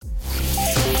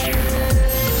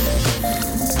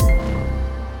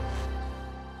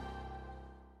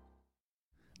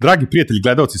Dragi prijatelji,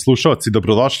 gledalci, slušalci,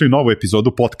 dobrodošli u novu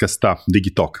epizodu podcasta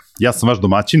Digitalk. Ja sam vaš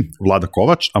domaćin, Vlada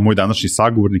Kovač, a moj današnji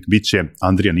sagovornik biće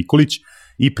Andrija Nikolić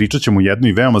i pričat ćemo o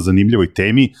jednoj veoma zanimljivoj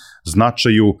temi,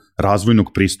 značaju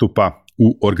razvojnog pristupa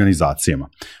u organizacijama.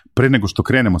 Pre nego što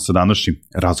krenemo sa današnjim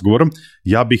razgovorom,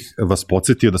 ja bih vas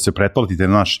podsjetio da se pretplatite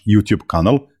na naš YouTube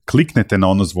kanal, kliknete na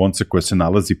ono zvonce koje se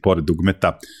nalazi pored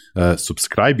dugmeta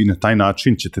subscribe i na taj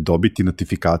način ćete dobiti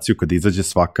notifikaciju kada izađe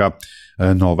svaka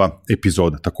nova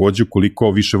epizoda. Takođe,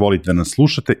 ukoliko više volite da nas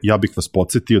slušate, ja bih vas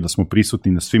podsjetio da smo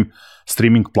prisutni na svim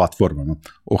streaming platformama.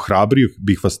 Ohrabrio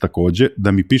bih vas takođe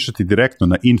da mi pišete direktno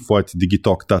na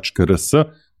info@digitalk.rs,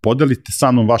 podelite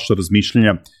sa mnom vaše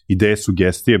razmišljenja, ideje,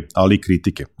 sugestije, ali i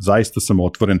kritike. Zaista sam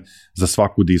otvoren za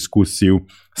svaku diskusiju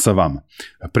sa vama.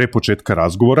 Pre početka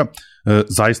razgovora,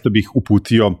 zaista bih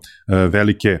uputio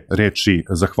velike reči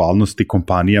zahvalnosti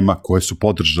kompanijama koje su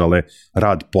podržale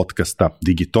rad podcasta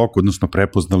Digitalk, odnosno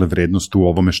prepoznale vrednost u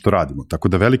ovome što radimo. Tako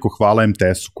da veliko hvala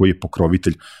MTS-u koji je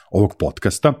pokrovitelj ovog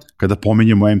podcasta. Kada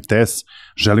pomenjemo MTS,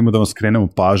 želimo da vam skrenemo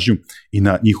pažnju i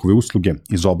na njihove usluge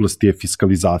iz oblasti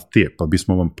e-fiskalizacije, pa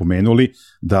bismo vam pomenuli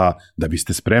da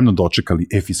biste spremno dočekali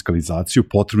e-fiskalizaciju,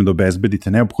 potrebno da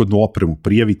obezbedite neophodnu opremu,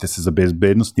 prijavite se za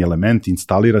bezbednostni element,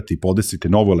 instalirate i podesite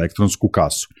novu elektronsku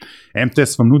kasu.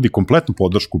 MTS vam nudi kompletnu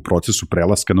podršku u procesu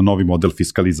prelaska na novi model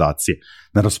fiskalizacije.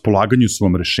 Na raspolaganju su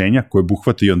vam rešenja koje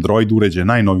obuhvataju Android uređaje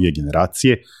najnovije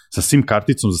generacije, sa SIM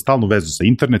karticom za stalnu vezu sa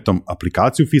internetom,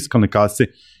 aplikaciju fiskalne kase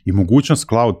i mogućnost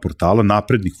cloud portala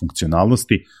naprednih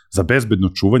funkcionalnosti za bezbedno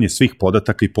čuvanje svih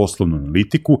podataka i poslovnu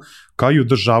analitiku, kao i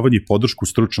održavanje i podršku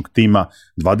stručnog tima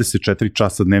 24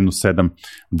 časa dnevno 7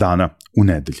 dana u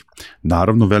nedelji.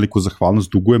 Naravno, veliku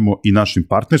zahvalnost dugujemo i našim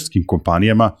partnerskim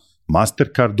kompanijama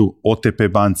Mastercardu, OTP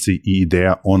banci i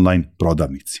Ideja online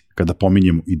prodavnici. Kada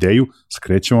pominjemo Ideju,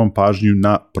 skrećemo vam pažnju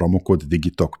na promokod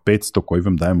Digitalk 500 koji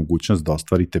vam daje mogućnost da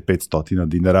ostvarite 500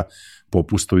 dinara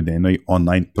popusta u Idejnoj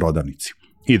online prodavnici.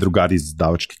 I drugari iz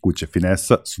izdavačke kuće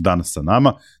Finesa su danas sa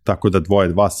nama, tako da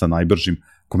dva sa najbržim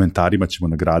komentarima ćemo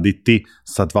nagraditi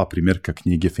sa 2 primjerka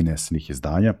knjige Finesinih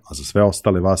izdanja, a za sve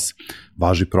ostale vas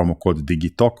važi promokod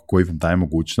Digitalk koji vam daje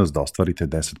mogućnost da ostvarite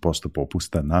 10%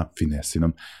 popusta na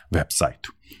Finesinom web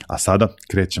sajtu. A sada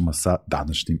krećemo sa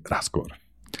današnjim razgovorom.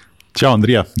 Ćao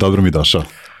Andrija, dobro mi došao.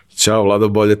 Ćao Vlado,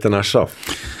 bolje te našao.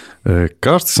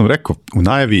 Kao što sam rekao u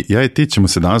najavi, ja i ti ćemo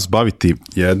se danas baviti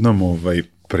jednom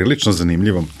prilično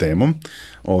zanimljivom temom.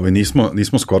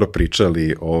 Nismo skoro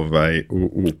pričali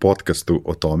u podcastu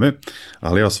o tome,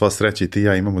 ali evo sva sreća i ti i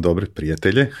ja imamo dobre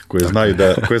prijatelje koje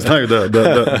znaju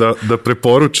da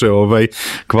preporuče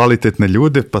kvalitetne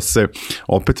ljude, pa se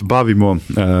opet bavimo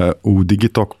u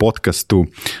Digitalk podcastu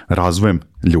razvojem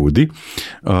ljudi,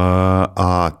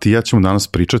 a ti i ja ćemo danas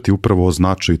pričati upravo o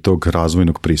značaju tog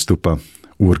razvojnog pristupa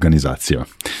u organizacijama.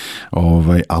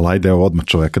 Ali ajde evo odmah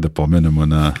čoveka da pomenemo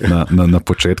na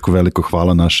početku. Veliko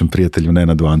hvala našem prijatelju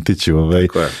Nenadu Antiću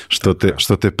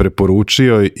što te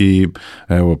preporučio i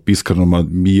evo iskreno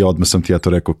i odmah sam ti ja to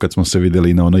rekao kad smo se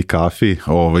videli na onoj kafi,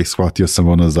 shvatio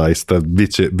sam zaista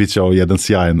biće ovo jedan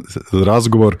sjajan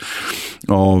razgovor,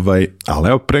 ali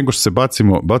evo pre nego što se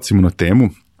bacimo na temu,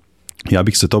 ja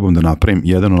bih se tobom da napravim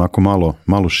jedan onako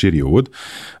malo širi uvod.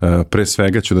 Pre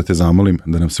svega ću da te zamolim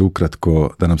da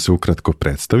nam se ukratko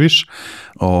predstaviš.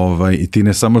 I ti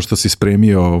ne samo što si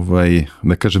spremio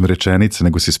da kažem rečenice,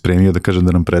 nego si spremio da kažem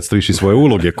da nam predstaviš i svoje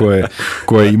uloge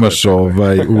koje imaš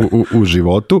u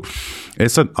životu.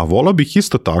 Sad, a volao bih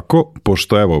isto tako,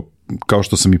 pošto evo kao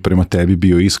što sam i prema tebi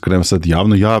bio iskren sad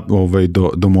javno, ja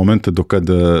do momenta do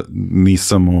kada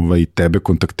nisam tebe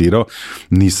kontaktirao,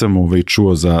 nisam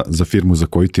čuo za firmu za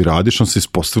koju ti radiš, on se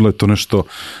ispostavilo je to nešto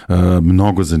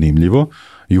mnogo zanimljivo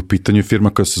i u pitanju je firma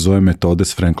koja se zove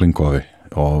Methodes Franklin Covey.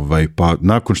 Pa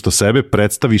nakon što sebe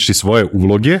predstaviš i svoje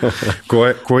uloge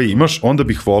koje imaš, onda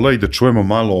bih volao i da čujemo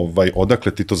malo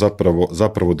odakle ti to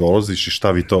zapravo dolaziš i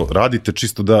šta vi to radite,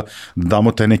 čisto da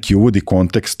damo taj neki uvod i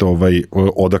kontekst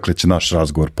odakle će naš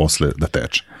razgovor posle da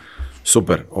teče.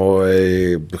 Super,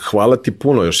 hvala ti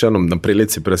puno još jednom na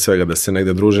prilici pre svega da se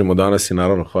negde družimo danas i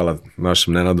naravno hvala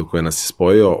našem Nenadu koji nas je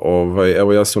spojio.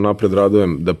 Evo ja se unapred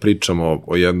radujem da pričamo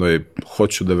o jednoj,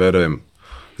 hoću da verujem,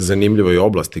 zanimljivoj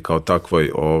oblasti kao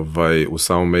takvoj u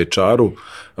samom HR-u.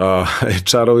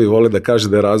 HR-ovi vole da kaže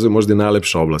da je razvoj možda i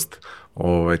najlepša oblast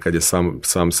kad je sam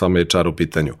HR u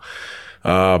pitanju.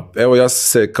 Evo ja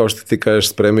sam se, kao što ti kažeš,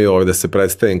 spremio da se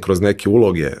predstavim kroz neke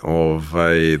uloge.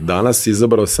 Danas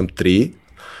izabrao sam 3,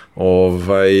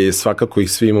 svakako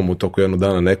ih svi imam u toku jednog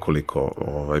dana nekoliko,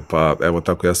 pa evo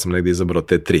tako ja sam negdje izabrao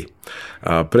te 3.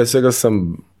 Pre svega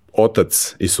sam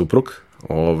otac i suprug,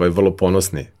 vrlo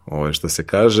ponosni, što se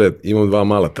kaže. Imam 2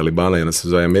 mala talibana, jedna se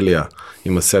zove Emilija,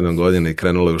 ima 7 godina i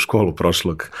krenula je u školu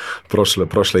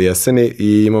prošle jeseni,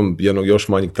 i imam jednog još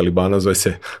manjeg talibana, zove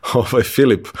se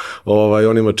Filip,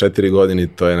 on ima 4 godine,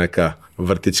 to je neka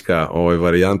vrtićka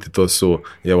varijanta, to su,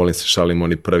 ja volim se šalim,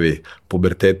 oni prvi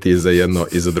puberteti i za jedno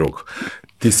i za drugo.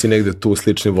 Ti si negde tu u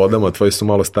sličnim vodama, tvoji su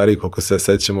malo stariji, koliko se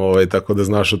sećamo, tako da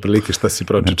znaš otprilike šta si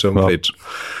pročečemo pričam.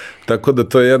 Tako da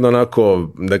to je jedna onako,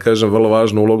 da kažem, vrlo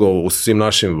važna uloga u svim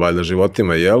našim, valjda,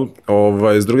 životima, jel?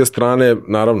 S druge strane,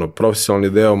 naravno, profesionalni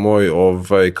deo moj,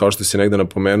 kao što si negde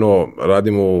napomenuo,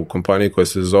 radim u kompaniji koja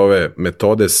se zove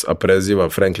Metodes, a preziva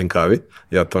Franklin Covey.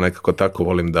 Ja to nekako tako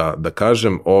volim da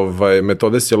kažem.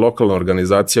 Metodes je lokalna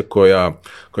organizacija koja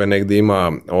negde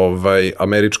ima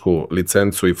američku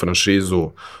licencu i franšizu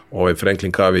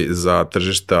Franklin Covey za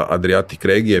tržišta Adriatic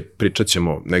regije. Pričat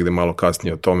ćemo negde malo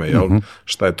kasnije o tome, jel?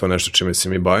 Šta je to nešto čime se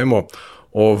mi bavimo.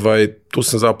 Tu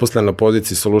sam zaposlen na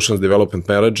poziciji Solutions Development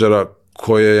Managera,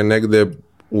 koja je negde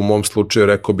u mom slučaju,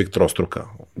 rekao bih, trostruka.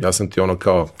 Ja sam ti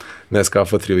kao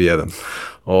Nescafe 3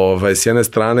 u 1. S jedne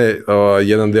strane,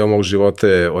 jedan deo mog života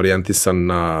je orijentisan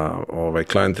na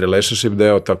client relationship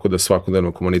deo, tako da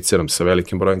svakodnevno komuniciram sa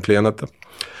velikim brojem klijenata.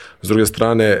 S druge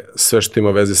strane, sve što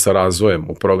ima veze sa razvojem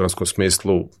u programskom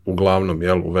smislu, uglavnom,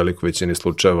 u velikoj većini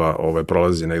slučajeva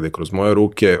prolazi negde kroz moje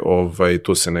ruke,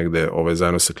 tu se negde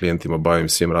zajedno sa klijentima bavim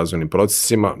svim razvojnim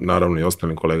procesima, naravno i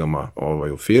ostalim kolegama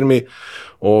u firmi.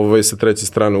 Sa treće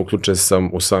strane, uključen sam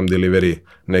u sam delivery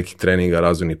nekih treninga,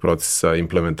 razvojnih procesa,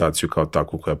 implementaciju kao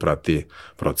takvu koja prati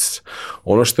proces.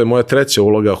 Ono što je moja treća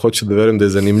uloga, hoću da verujem da je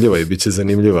zanimljiva i bit će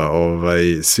zanimljiva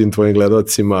svim tvojim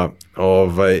gledalcima,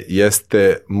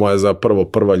 jeste moja zapravo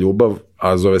prva ljubav,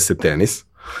 a zove se tenis.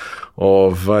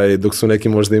 Dok su neki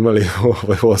možda imali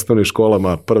u osnovnim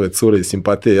školama prve cure i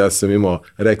simpatije, ja sam imao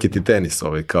reket i tenis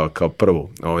kao prvu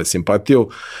simpatiju.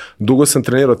 Dugo sam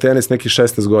trenirao tenis, nekih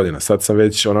 16 godina, sad sam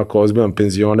već onako ozbiljan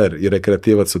penzioner i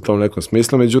rekreativac u tom nekom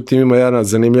smislu, međutim ima jedna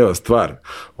zanimljiva stvar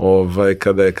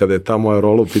kada je ta moja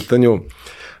rola u pitanju.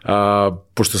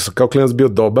 Pošto sam kao klinac bio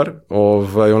dobar,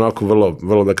 onako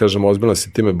vrlo da kažem ozbiljno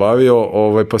se time bavio,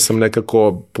 pa sam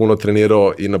nekako puno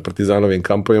trenirao i na Partizanovim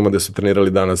kampovima gde su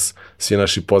trenirali danas svi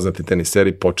naši poznati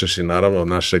teniseri, počeši naravno od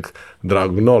našeg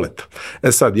dragog Noleta.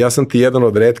 Sad, ja sam ti jedan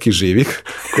od retkih živih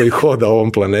koji hoda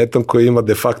ovom planetom, koji ima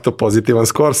de facto pozitivan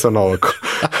skor sa Novakom.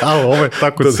 Ovo je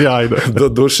tako sjajno. Do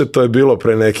duše to je bilo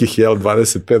pre nekih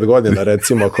 25 godina,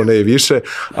 recimo, ako ne i više,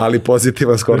 ali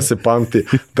pozitivan skor se pamti,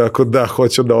 tako da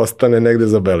hoću da ostane negde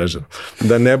zabeleženo.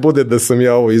 Da ne bude da sam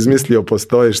ja ovo izmislio,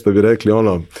 postoji, što bi rekli,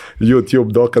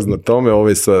 YouTube dokaz na tome,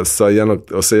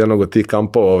 sa jednog od tih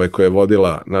kampova koje je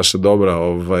vodila naša dobra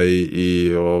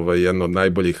i jedna od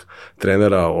najboljih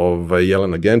trenera,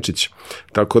 Jelena Genčić.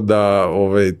 Tako da,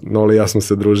 Noli i ja smo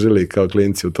se družili kao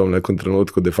klinci u tom nekom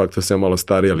trenutku, de facto sam malo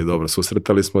stariji, ali dobro,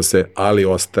 susretali smo se, ali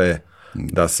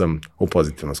da sam u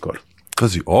pozitivnom skoru.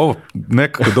 Kazi, ovo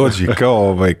nekako dođi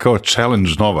kao challenge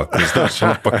Novak, znaš,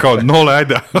 pa kao Nole,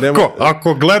 ajde,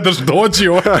 ako gledaš, dođi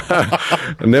ovo.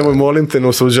 Nemoj, molim te, ne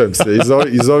osuđujem se.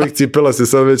 Iz ovih cipela se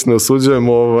sad već ne osuđujem,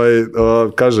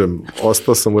 kažem,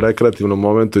 ostao sam u rekreativnom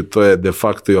momentu i to je de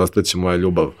facto i ostaće moja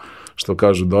ljubav, što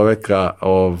kažu doveka,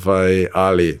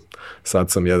 ali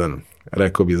sad sam jedan,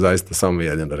 rekao bih zaista samo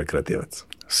jedan rekreativac.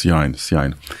 Sjajno.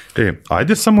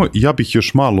 Ajde samo, ja bih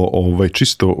još malo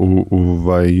čisto u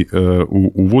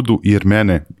uvodu, jer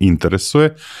mene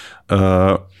interesuje,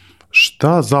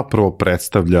 šta zapravo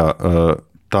predstavlja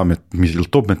je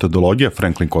to metodologija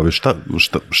Franklin Covey?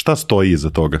 Šta stoji iza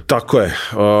toga? Tako je.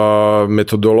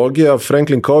 Metodologija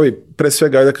Franklin Covey, pre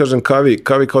svega, ajde da kažem,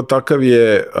 Covey kao takav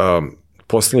je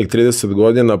poslednjih 30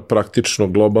 godina praktično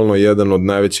globalno jedan od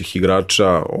najvećih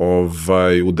igrača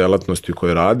u delatnosti u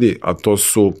kojoj radi, a to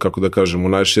su, kako da kažem, u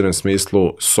najširem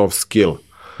smislu soft skill,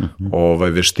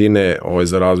 veštine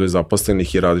za razvoj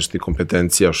zaposlenih i različitih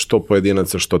kompetencija, što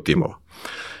pojedinaca, što timova.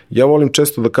 Ja volim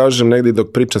često da kažem, negde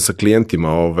dok pričam sa klijentima,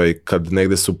 kad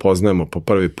negde se upoznajemo po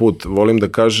prvi put, volim da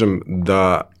kažem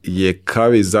da je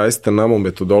Covey zaista nama u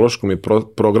metodološkom i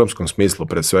programskom smislu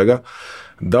pre svega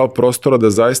dao prostora da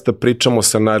zaista pričamo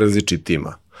sa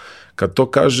najrazličitima. Kad to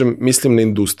kažem, mislim na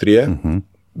industrije.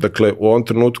 Dakle, u ovom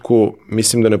trenutku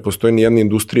mislim da ne postoji ni jedna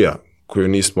industrija koju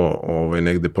nismo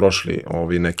negde prošli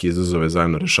neke izazove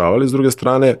zajedno rešavali. S druge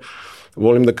strane,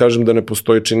 volim da kažem da ne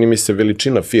postoji, čini mi se,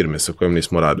 veličina firme sa kojom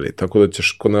nismo radili. Tako da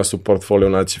ćeš kod nas u portfolio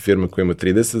naći firme koje imaju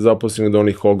 30 zaposlenih do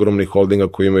onih ogromnih holdinga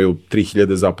koji imaju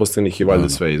 3000 zaposlenih i valjda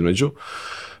sve između.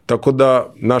 Tako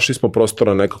da našli smo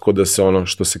prostora nekako da se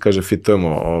što se kaže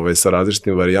fitujemo sa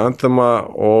različitim varijantama.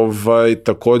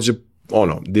 Takođe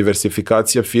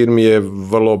diversifikacija firmi je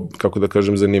vrlo, kako da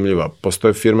kažem, zanimljiva.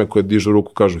 Postoje firme koje dižu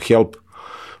ruku, kažu help,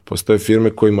 postoje firme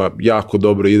kojima jako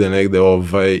dobro ide negde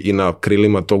i na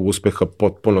krilima tog uspeha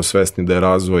potpuno svesni da je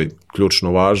razvoj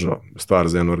ključno važno stvar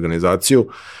za jednu organizaciju,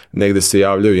 negde se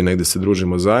javljaju i negde se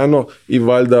družimo zajedno i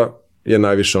valjda je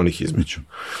najviše onih između.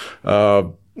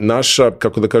 Naša,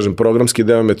 kako da kažem, programski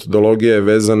deo metodologije je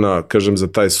vezana, kažem, za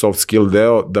taj soft skill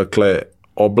deo, dakle,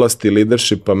 oblasti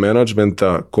leadershipa,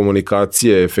 managementa,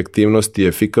 komunikacije, efektivnosti,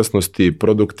 efikasnosti,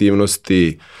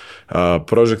 produktivnosti,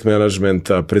 project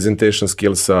managementa, presentation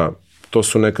skillsa, to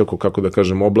su nekako, kako da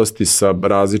kažem, oblasti sa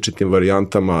različitim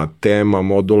varijantama, tema,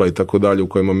 modula i tako dalje u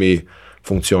kojima mi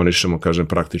funkcionišemo, kažem,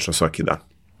 praktično svaki dan.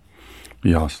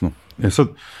 Jasno. Sad,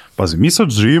 pazi, mi sad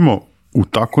živimo u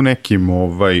tako nekim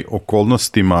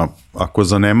okolnostima, ako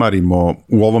zanemarimo,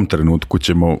 u ovom trenutku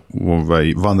ćemo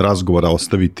van razgovora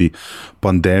ostaviti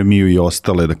pandemiju i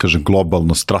ostale, da kažem,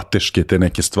 globalno strateške te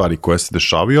neke stvari koje se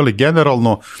dešavaju, ali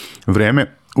generalno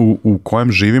vreme u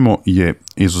kojem živimo je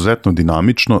izuzetno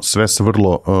dinamično, sve se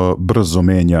vrlo brzo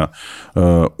menja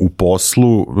u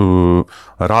poslu,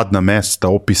 radna mesta,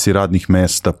 opisi radnih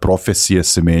mesta, profesije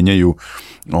se menjaju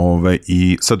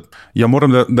i sad ja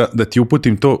moram da ti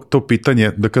uputim to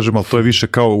pitanje, da kažem, ali to je više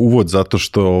kao uvod zato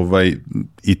što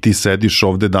i ti sediš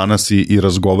ovde danas i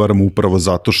razgovaramo upravo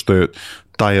zato što je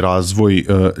taj razvoj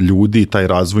ljudi, taj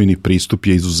razvojni pristup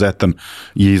je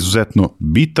izuzetno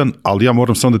bitan, ali ja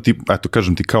moram samo da ti,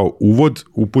 kažem ti kao uvod,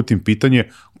 uputim pitanje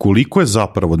koliko je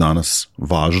zapravo danas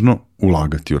važno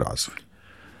ulagati u razvoj?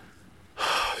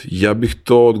 Ja bih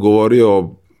to odgovorio,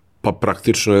 pa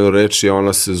praktično jedno reči, a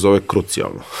ona se zove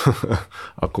krucijalno.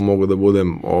 Ako mogu da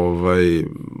budem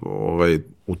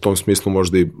u tom smislu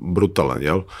možda i brutalan,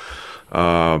 jel?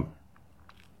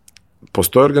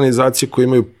 Postoje organizacije koje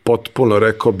imaju potpuno,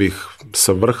 rekao bih,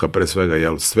 sa vrha pre svega,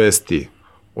 jel, svesti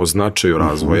o značaju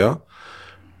razvoja,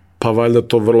 pa valjda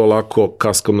to vrlo lako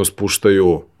kaskadno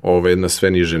spuštaju na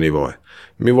sve niže nivoe.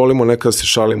 Mi volimo nekada se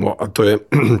šalimo, a to je,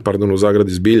 u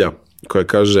zagradi Zbilja, koja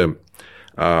kaže,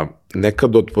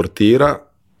 nekad od portira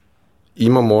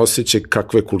imamo osjećaj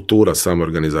kakva je kultura same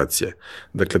organizacije.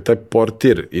 Dakle, taj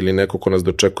portir ili neko ko nas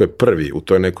dočekuje prvi u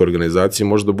toj nekoj organizaciji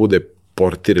možda bude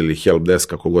portir ili help desk,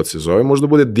 kako god se zove, možda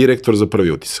bude direktor za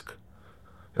prvi utisak.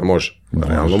 Jel može?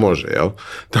 Realno može, jel?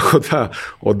 Tako da,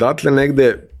 odatle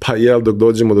negde, pa jel, dok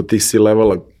dođemo do tih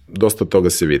C-levela, dosta toga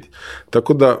se vidi.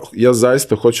 Tako da, ja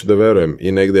zaista hoću da verujem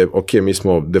i negde, ok, mi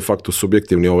smo de facto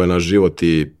subjektivni, ovo je naš život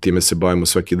i time se bavimo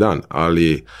svaki dan,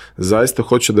 ali zaista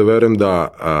hoću da verujem da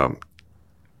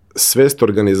svest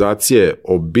organizacije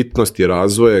o bitnosti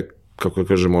razvoja, kako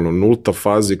kažemo, nulta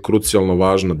fazi, krucijalno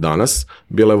važna danas,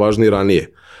 bila je važna i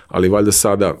ranije, ali valjda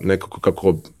sada nekako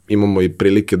kako imamo i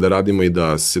prilike da radimo i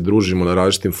da se družimo na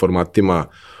različitim formatima,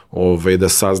 da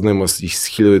saznajemo iz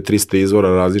 1300 izvora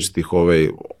različitih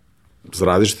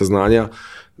različite znanja,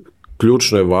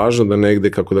 ključno je važno da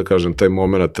negde, kako da kažem, taj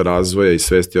moment razvoja i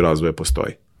svesti o razvoju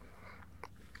postoji.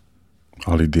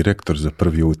 Ali direktor za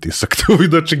prvi utisak, to bi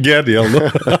doći genijalno.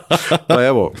 Pa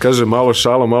evo, kaže, malo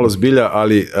šala, malo zbilja,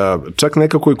 ali čak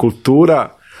nekako i kultura,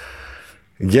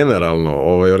 generalno,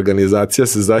 organizacija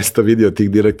se zaista vidi od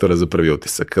tih direktora za prvi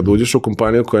utisak. Kad uđeš u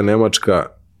kompaniju koja je nemačka,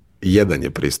 jedan je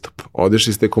pristup. Odeš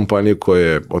iz te kompanije koja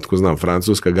je, otko znam,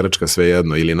 francuska, grčka,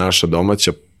 svejedno, ili naša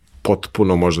domaća,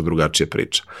 potpuno možda drugačija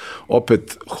priča.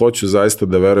 Opet, hoću zaista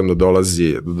da verujem da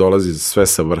dolazi sve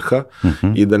sa vrha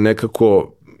i da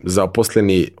nekako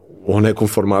zaposleni u nekom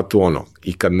formatu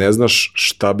i kad ne znaš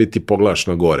šta bi ti pogledaš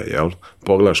na gore, jel?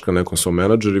 Pogledaš ka nekom svom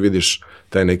menadžeru i vidiš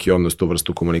taj neki odnos, tu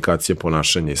vrstu komunikacije,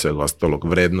 ponašanja i svega ostalog,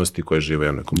 vrednosti koje žive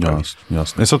u nekom kompaniji.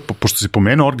 Jasno. Sad, pošto si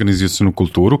pomenuo organizacionu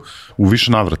kulturu, u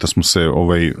više navrata smo se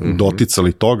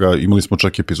doticali toga, imali smo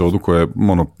čak epizodu koja je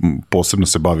posebno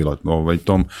se bavila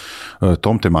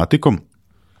tom tematikom.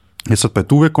 Sad, pa je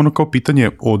tu uvek kao pitanje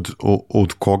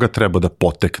od koga treba da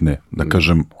potekne, da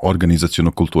kažem,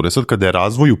 organizaciona kultura. Sad, kada je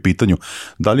razvoj u pitanju,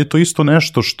 da li je to isto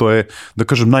nešto što je, da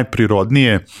kažem,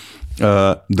 najprirodnije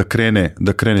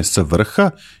da krene sa vrha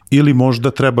ili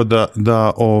možda treba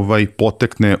da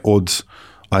potekne od,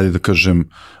 ajde da kažem,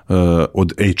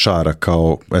 od HR-a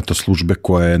kao službe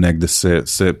koja je negde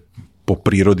se po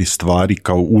prirodi stvari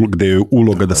kao gde je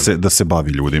uloga da se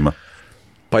bavi ljudima?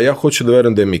 Pa ja hoću da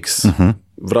verujem da je miks.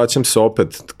 Vraćam se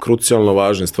opet, krucijalno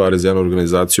važne stvari za jednu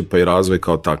organizaciju, pa i razvoj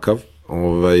kao takav,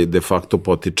 de facto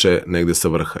potiče negde sa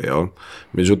vrha, jel?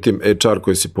 Međutim, HR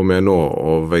koji si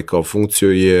pomenuo kao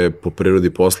funkciju je po prirodi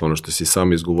posla, ono što si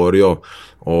sam izgovorio,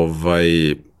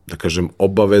 da kažem,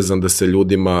 obavezan da se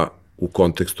ljudima u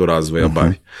kontekstu razvoja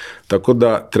bavi. Tako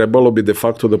da trebalo bi de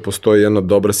facto da postoji jedna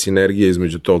dobra sinergija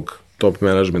između tog top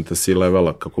managementa,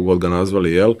 C-levela, kako god ga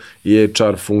nazvali, jel? I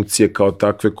HR funkcije kao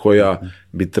takve koja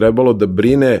bi trebalo da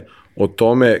brine o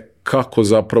tome kako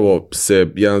zapravo se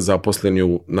jedan zaposleni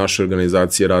u našoj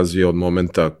organizaciji razvije od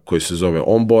momenta koji se zove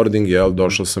onboarding, jel?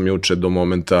 Došao sam juče do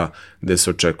momenta gde se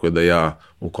očekuje da ja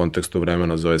u kontekstu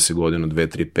vremena, zove se godinu,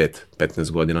 2, 3, 5,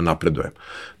 15 godina napredujem.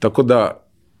 Tako da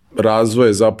razvoj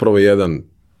je zapravo jedan,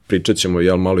 pričat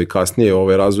ćemo malo i kasnije,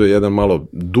 razvoj je jedan malo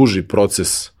duži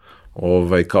proces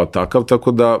kao takav,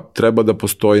 tako da treba da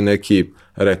postoji neki,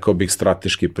 rekao bih,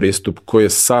 strateški pristup koji je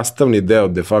sastavni deo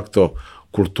de facto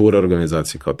kulture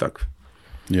organizacije kao takve.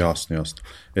 Jasno.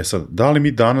 Sad, da li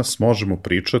mi danas možemo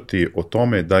pričati o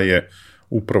tome da je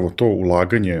upravo to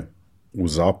ulaganje u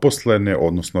zaposlene,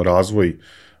 odnosno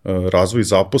razvoj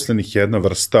zaposlenih jedna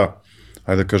vrsta,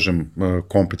 ajde da kažem,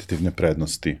 kompetitivne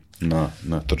prednosti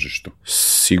na tržištu?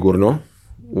 Sigurno,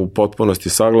 u potpunosti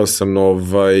saglasan.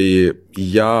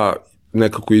 Ja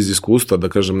nekako iz iskustva, da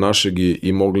kažem, našeg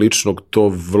i mog ličnog,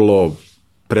 to vrlo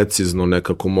precizno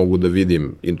nekako mogu da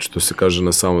vidim, što se kaže,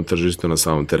 na samom tržištu, na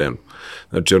samom terenu.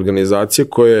 Znači, organizacije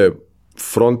koje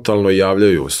frontalno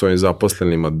javljaju svojim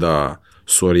zaposlenima da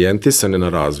su orijentisane na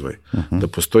razvoj, da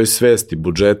postoji svesti,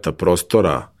 budžeta,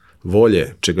 prostora,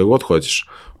 volje, čega god hoćeš,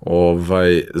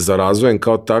 za razvojem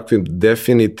kao takvim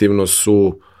definitivno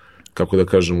su, kako da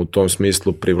kažem, u tom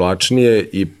smislu privlačnije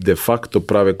i de facto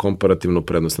prave komparativnu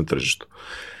prednost na tržištu.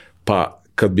 Pa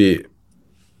kad bi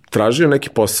tražio neki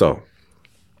posao,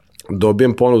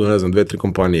 dobijem ponudu, 2-3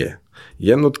 kompanije.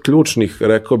 Jedna od ključnih,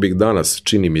 rekao bih danas,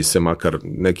 čini mi se, makar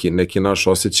neki naš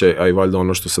osjećaj, a i valjda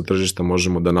ono što sa tržišta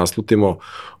možemo da naslutimo,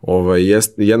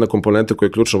 jedna komponenta koja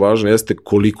je ključno važna jeste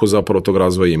koliko zapravo tog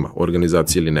razvoja ima u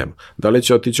organizaciji ili nema. Da li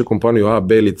će otići u kompaniju A,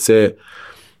 B ili C,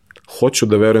 hoću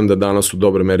da verujem da danas u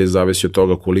dobroj meri zavisi od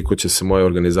toga koliko će se moja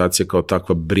organizacija kao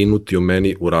takva brinuti o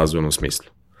meni u razvojnom smislu.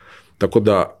 Tako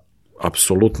da,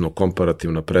 apsolutno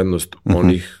komparativna prednost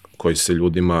onih koji se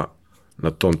ljudima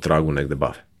na tom tragu negde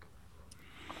bave.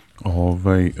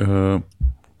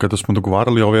 Kada smo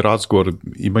dogovarali ovaj razgovor,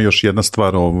 ima još jedna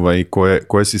stvar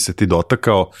koje si se ti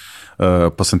dotakao,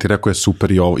 pa sam ti rekao je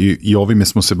super i ovime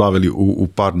smo se bavili u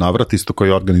par navrata, isto kao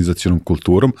i organizacionom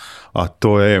kulturom, a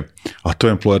to je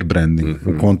employer branding.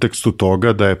 U kontekstu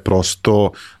toga da je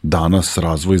prosto danas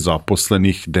razvoj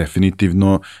zaposlenih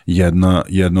definitivno jedna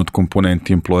od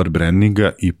komponenti employer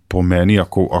brandinga i po meni,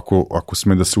 ako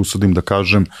sme da se usudim da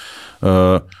kažem,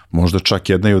 možda čak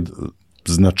jedna od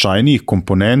značajnijih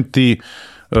komponenti,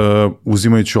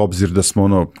 uzimajući u obzir da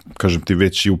smo kažem ti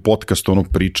već i u podcastu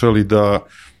pričali da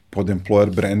pod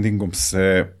employer brandingom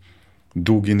se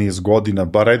dugi niz godina,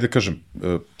 bar ajde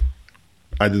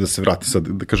da se vrati sad,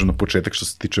 da kažem na početak što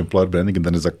se tiče employer brandinga, da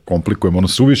ne zakomplikujemo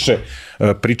suviše.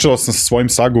 Pričao sam sa svojim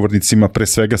sagovornicima, pre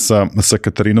svega sa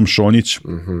Katarinom Šonjić,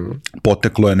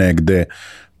 poteklo je negde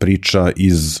priča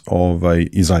iz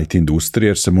IT industrije,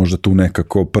 jer se možda tu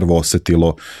nekako prvo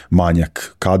osetilo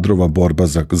manjak kadrova, borba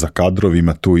za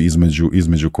kadrovima tu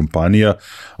između kompanija,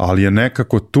 ali je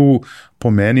nekako tu po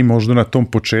meni možda na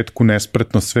tom početku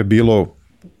nespretno sve bilo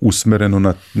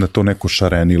usmereno na to neko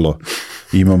šarenilo.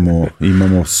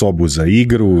 Imamo sobu za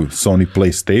igru, Sony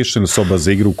PlayStation, soba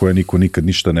za igru u kojoj niko nikad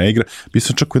ništa ne igra.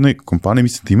 Mislim čak u jednoj kompaniji,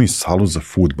 mislim da imaju salu za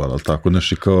fudbal, ali tako,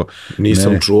 znaš i kao...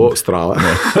 Nisam čuo, strava.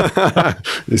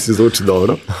 Mislim, zvuči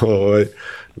dobro.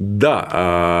 Da,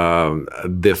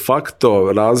 de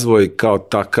facto razvoj kao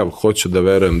takav, hoću da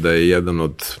verujem da je jedan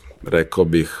od, rekao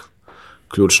bih,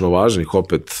 ključno važnih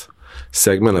opet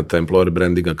segmenata employer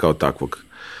brandinga kao takvog.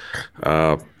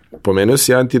 Pomenuo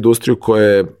si IT-industriju koja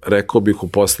je, rekao bih, u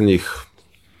poslednjih,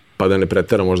 pa da ne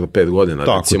preteram, možda 5 godina,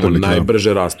 recimo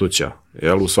najbrže rastuća,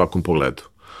 u svakom pogledu.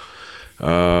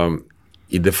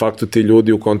 I de facto ti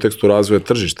ljudi u kontekstu razvoja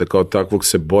tržišta kao takvog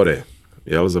se bore,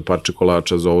 za parče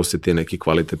kolača, zovu se ti neki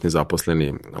kvalitetni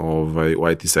zaposleni u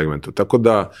IT segmentu. Tako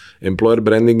da employer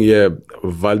branding je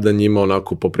valjda njima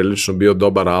onako poprilično bio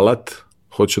dobar alat,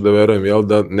 hoću da verujem,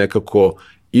 da nekako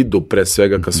idu pre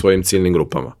svega ka svojim ciljnim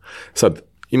grupama. Sad,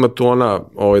 ima tu ona,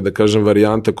 da kažem,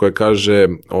 varijanta koja kaže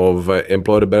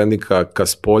employer branding ka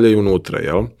spolja i unutra,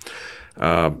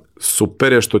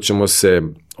 super je što ćemo se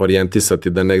orijentisati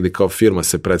da negdje kao firma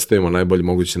se predstavimo na najbolji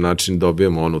mogući način,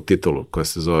 dobijemo onu titulu koja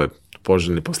se zove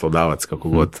poželjni poslodavac, kako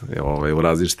god, u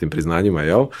različitim priznanjima,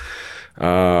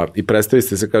 i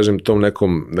predstavite se, kažem, tom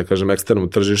nekom, da kažem, eksternom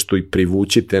tržištu i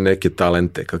privući te neke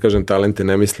talente. Kad kažem talente,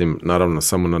 ne mislim naravno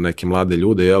samo na neke mlade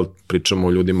ljude, pričamo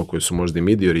o ljudima koji su možda i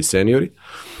mediori i seniori,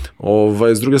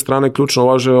 S druge strane, ključno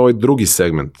važno je ovaj drugi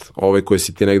segment, ovaj koji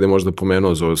si ti negde možda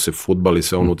pomenuo, zove se fudbal i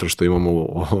sve unutra što imamo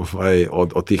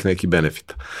od tih nekih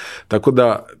benefita. Tako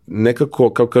da, nekako,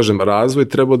 kao kažem, razvoj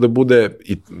treba da bude,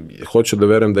 i hoću da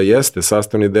verujem da jeste,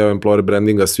 sastavni deo employer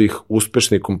brandinga svih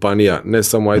uspešnih kompanija, ne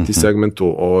samo u IT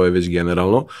segmentu, već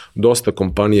generalno. Dosta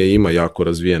kompanija ima jako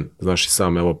razvijen, znaš i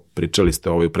sam, evo, pričali ste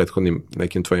u prethodnim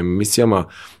nekim tvojim emisijama,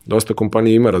 dosta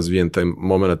kompanija ima razvijen taj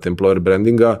moment employer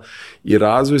brandinga i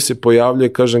razvoj se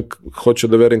pojavljuje, kažem, hoću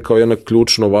da verujem kao jedna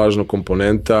ključno važna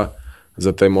komponenta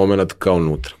za taj moment kao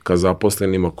unutra, ka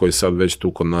zaposlenima koji sad već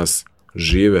tu kod nas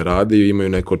žive, rade i imaju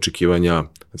neke očekivanja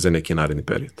za neki naredni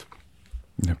period.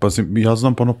 Pazi, ja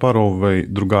znam par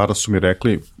drugara su mi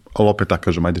rekli, ali opet tako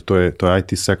kažem, ajde, to je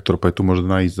IT sektor, pa je tu možda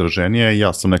najizraženije,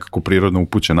 ja sam nekako prirodno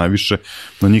upućen najviše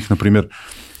na njih, na primjer,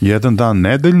 jedan dan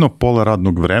nedeljno, pola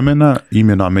radnog vremena im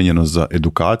je namenjeno za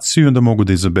edukaciju, onda mogu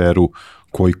da izaberu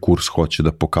koji kurs hoće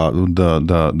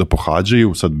da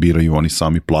pohađaju, sad biraju oni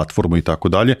sami platformu i tako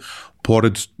dalje,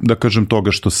 pored, da kažem,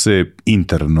 toga što se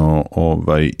interno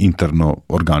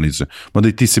organizuje. Mada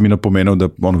i ti si mi napomenuo da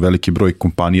veliki broj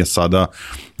kompanija sada,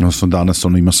 odnosno danas,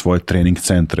 ima svoje trening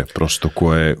centre, prosto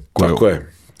koje...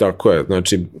 Tako je.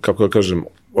 Znači, kako da kažem,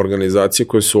 organizacije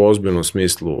koje su u ozbiljnom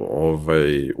smislu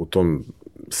u tom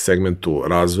segmentu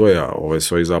razvoja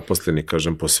svojih zaposlenih,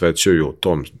 kažem, posvećuju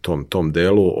tom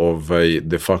delu,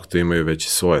 de facto imaju već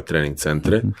svoje trening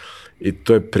centre i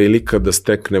to je prilika da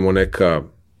steknemo neka,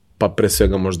 pa pre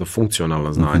svega možda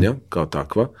funkcionalna znanja kao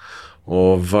takva.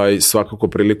 Svakako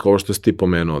prilika, ovo što si ti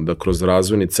pomenuo, da kroz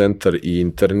razvojni centar i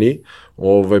interni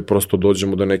prosto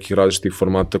dođemo do nekih različitih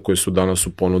formata koji su danas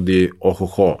u ponudi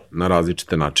na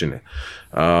različite načine.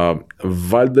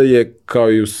 Valjda je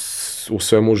kao i u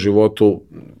svemu životu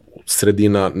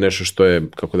sredina nešto što je,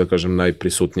 kako da kažem,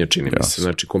 najprisutnije, čini mi se.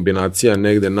 Znači, kombinacija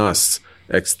negde nas,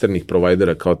 eksternih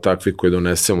provajdera kao takvi koji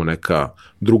donesemo neka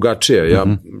drugačija, ja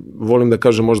volim da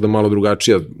kažem možda malo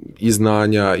drugačija i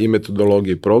znanja i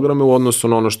metodologije i programe u odnosu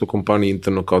na ono što kompanija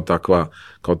interno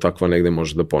kao takva negde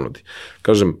može da ponudi.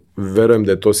 Kažem, verujem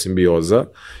da je to simbioza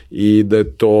i da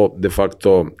je to de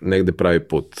facto negde pravi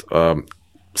put.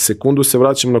 Sekundu se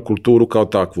vraćam na kulturu kao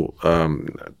takvu.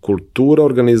 Kultura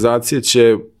organizacije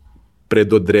će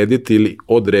predodrediti ili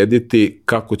odrediti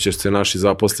kako će se naši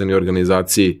zaposleni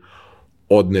organizaciji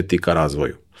odneti ka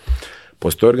razvoju.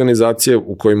 Postoje organizacije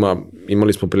u kojima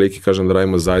imali smo prilike, kažem, da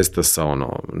radimo zaista sa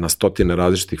na stotine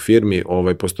različitih firmi,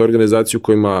 postoje organizacije u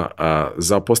kojima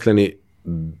zaposleni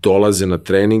dolaze na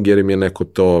trening jer im je neko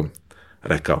to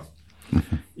rekao.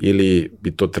 Ili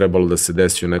bi to trebalo da se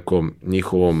desi u nekom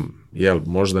njihovom,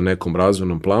 možda nekom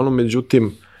razvojnom planu,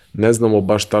 međutim, ne znamo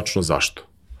baš tačno zašto.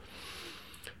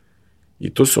 I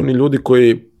to su oni ljudi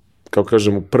koji, kao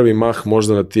kažem, u prvi mah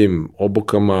možda na tim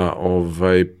obukama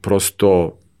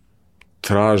prosto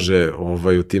traže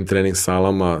u tim trening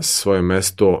salama svoje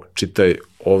mesto, čitaj,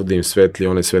 ovde im svetli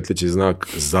onaj svetlići znak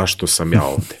zašto sam ja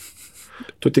ovde.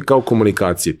 To ti kao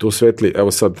komunikaciji, tu svetli,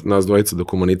 evo sad nas dvojica da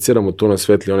komuniciramo, tu nas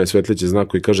svetli onaj svetlići znak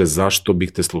koji kaže zašto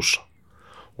bih te slušao.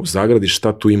 U zagradi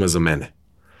šta tu ima za mene.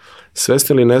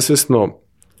 Svesno ili nesvesno,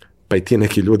 pa i ti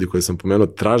neki ljudi koji sam pomenuo,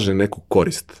 traže neku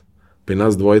korist. Pa i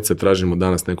nas dvojica tražimo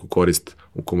danas neku korist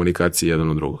u komunikaciji jedan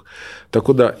od drugog.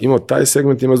 Tako da ima taj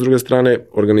segment, ima s druge strane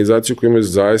organizaciju koja imaju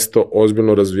zaista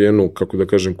ozbiljno razvijenu, kako da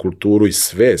kažem, kulturu i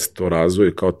svest o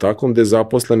razvoju kao takvom, gde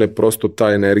zaposlene prosto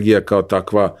ta energija kao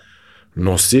takva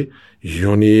nosi i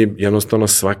oni jednostavno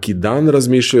svaki dan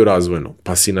razmišljaju razvojno.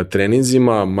 Pa si na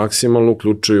treninzima maksimalno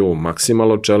uključuju,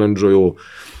 maksimalno challenge-uju,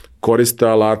 koriste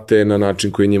alate na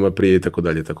način koji njima prije i tako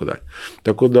dalje, tako dalje.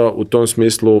 Tako da u tom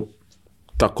smislu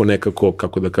tako nekako,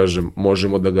 kako da kažem,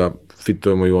 možemo da ga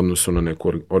fitujemo i u odnosu na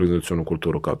neku organizacionu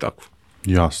kulturu kao takvu.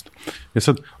 Jasno.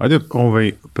 Sad, ajde,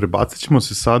 prebacit ćemo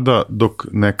se sada dok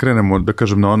ne krenemo, da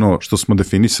kažem, na ono što smo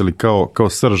definisali kao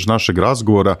srž našeg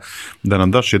razgovora, da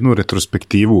nam daš jednu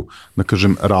retrospektivu, da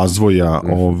kažem, razvoja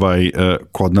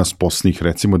kod nas posljednjih,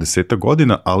 recimo, 10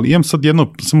 godina, ali imam sad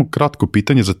jedno samo kratko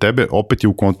pitanje za tebe, opet je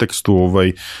u kontekstu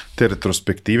te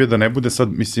retrospektive, da ne bude sad,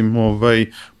 mislim,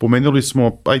 pomenuli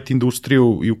smo IT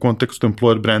industriju i u kontekstu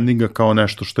employer brandinga kao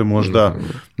nešto što je možda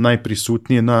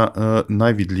najprisutnije,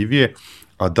 najvidljivije.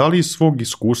 A da li iz svog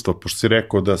iskustva, pošto si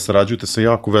rekao da sarađujete sa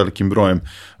jako velikim brojem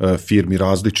firmi,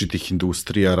 različitih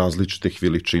industrija, različitih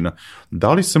veličina,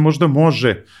 da li se možda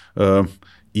može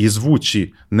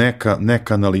izvući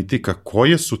neka analitika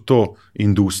koje su to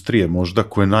industrije možda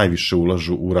koje najviše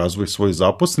ulažu u razvoj svojih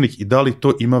zaposlenih i da li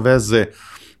to ima veze,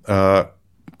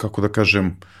 kako da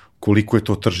kažem, koliko je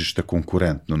to tržište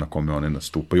konkurentno na kome one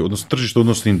nastupaju, odnosno tržište,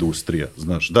 odnosno industrija,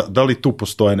 znaš, da li tu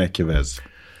postoje neke veze?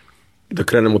 Da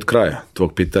krenem od kraja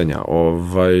tvog pitanja.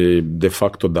 De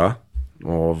facto da.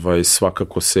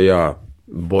 Svakako se ja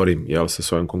borim sa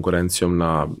svojom konkurencijom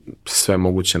na sve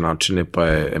moguće načine, pa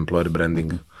je employer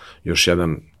branding još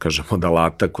jedan, kažem, od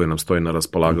alata koji nam stoji na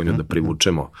raspolaganju da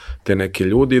privučemo te neke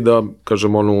ljudi i da,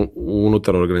 kažem,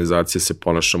 unutar organizacije se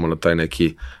ponašamo na taj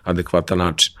neki adekvatan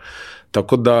način.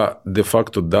 Tako da, de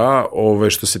facto da,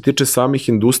 što se tiče samih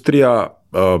industrija,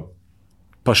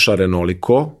 pa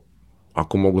šarenoliko,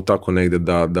 ako mogu tako negde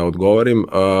da odgovorim,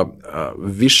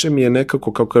 više mi je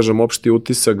nekako, kao kažem, opšti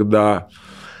utisak da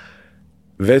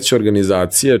veće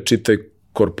organizacije, čitaj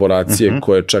korporacije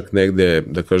koje čak negde,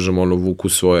 da kažem, vuku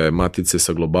svoje matice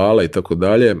sa globala i tako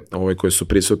dalje, koje su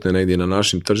prisutne negde na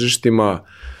našim tržištima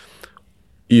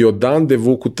i odande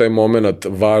vuku taj moment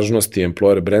važnosti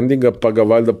employer brandinga, pa ga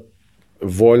valjda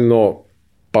voljno,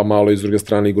 pa malo iz druge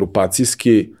strane i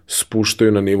grupacijski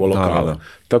spuštaju na nivo lokala. Da.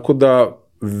 Tako da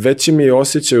veći mi je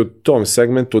osjećaj u tom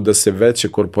segmentu da se veće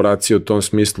korporacije u tom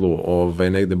smislu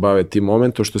negde bave tim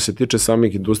momentom. Što se tiče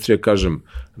samih industrije, kažem,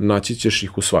 naći ćeš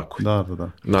ih u svakoj. Da.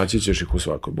 Naći ćeš ih u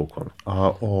svakoj, bukvalno.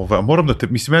 Moram da te,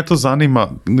 mislim, me to zanima,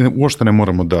 uopšte ne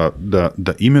moramo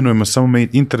da imenujemo, samo me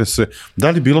interese, da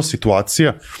li bilo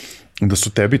situacija da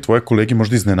su tebi i tvoje kolege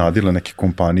možda iznenadile neke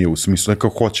kompanije u smislu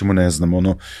nekako hoćemo, ne znam,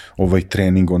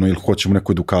 trening, ili hoćemo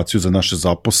neku edukaciju za naše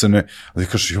zaposlene, ali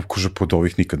kažeš, pod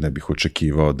ovih nikad ne bih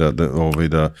očekivao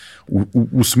da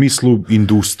u smislu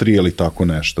industrije ili tako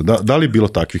nešto. Da li je bilo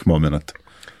takvih momenata?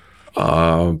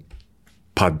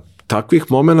 Pa takvih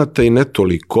momenata i ne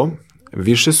toliko.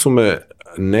 Više su me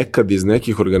nekad iz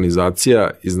nekih organizacija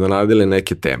iznenadile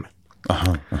neke teme.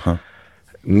 Aha.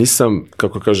 Nisam,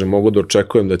 kako kažem, mogu da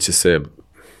očekujem da će se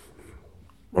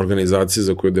organizacije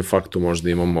za koju de facto možda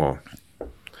imamo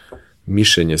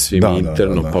mišljenje svim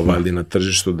interno, pa valjda na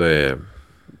tržištu da je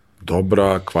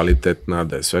dobra, kvalitetna,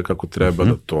 da je sve kako treba,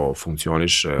 da to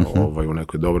funkcioniše u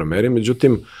nekoj dobroj meri.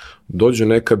 Međutim, dođu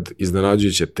nekad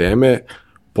iznenađujuće teme,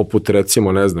 poput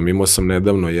recimo, ne znam, imao sam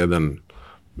nedavno jedan,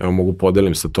 evo mogu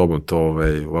podelim sa tobom to,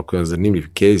 ovako jedan zanimljiv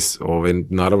case,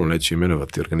 naravno neću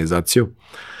imenovati organizaciju.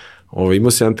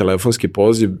 Imao se jedan telefonski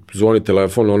poziv, zvoni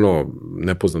telefon,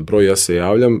 nepoznat broj, ja se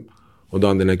javljam,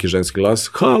 odande neki ženski glas,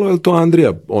 halo, je li to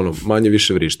Andrija? Manje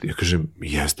više vrišti. Ja kažem,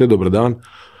 jeste, dobar dan.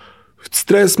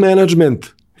 Stres management.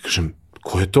 Ja kažem,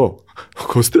 ko je to?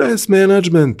 Ko stres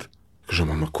management? Ja kažem,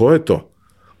 ma ko je to?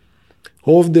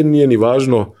 Ovde nije ni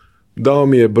važno, dao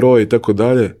mi je broj i tako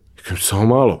dalje. Ja kažem, samo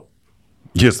malo.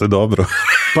 Jeste dobro.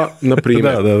 Pa, na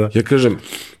primjer, da. Ja kažem,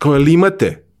 kao je li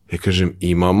imate? Ja kažem,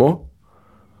 imamo,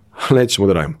 nećemo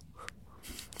da radimo.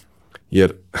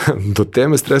 Jer do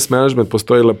teme stres management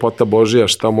postoji lepota Božija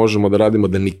šta možemo da radimo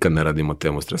da nikad ne radimo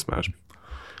temu stres management.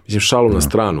 Mislim, šalu na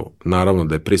stranu, naravno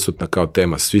da je prisutna kao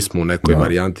tema, svi smo u nekoj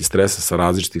varijanti stresa sa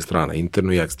različitih strana,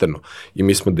 interno i eksterno. I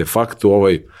mi smo de facto u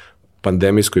ovoj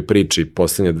pandemijskoj priči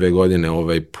poslednje 2 godine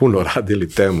puno radili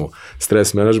temu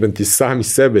stres management i sami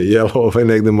sebe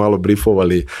negde malo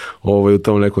brifovali u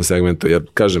tom nekom segmentu. Jer,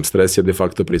 kažem, stres je de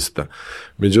facto prisutan.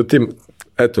 Međutim,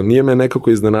 eto, nije me nekako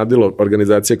iznenadilo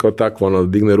organizacija kao takva, da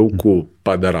digne ruku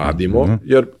pa da radimo,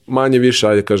 jer manje više,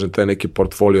 ajde kažem, taj neki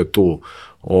portfolio tu,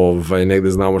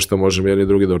 negde znamo što možemo jedni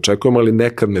drugi da očekujemo, ali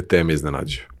nekad me teme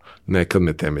iznenađuju.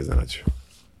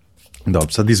 Da,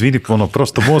 sad izvini,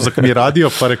 prosto mozak mi je radio,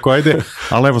 pa rekao, ajde,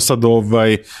 ali evo sad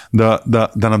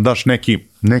da nam daš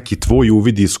neki tvoj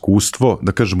uvid i iskustvo,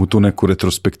 da kažem u tu neku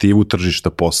retrospektivu tržišta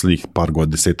poslednjih par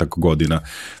godina, 10 godina,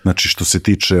 znači što se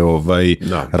tiče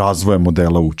razvoja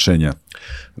modela učenja.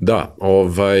 Da,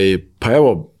 pa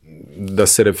evo, da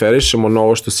se referišemo na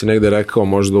ovo što si negde rekao,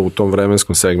 možda u tom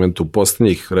vremenskom segmentu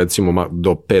poslednjih, recimo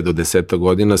do 5 do 10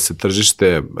 godina se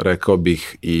tržište, rekao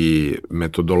bih, i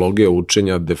metodologija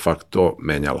učenja de facto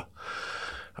menjala.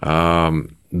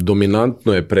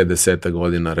 Dominantno je pre 10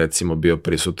 godina recimo bio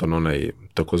prisutan onaj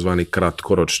takozvani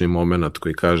kratkoročni moment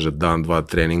koji kaže dan, 2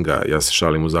 treninga, ja se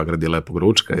šalim u zagradi lepog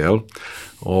ručka,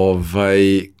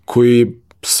 koji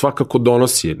svakako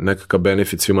donosi nekakav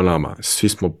benefit svima nama. Svi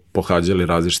smo pohađali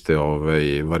različite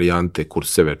varijante,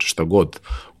 kurseve, šta god,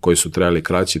 koji su trebali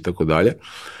kraći i tako dalje.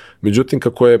 Međutim,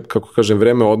 kako kažem,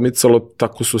 vreme odmicalo,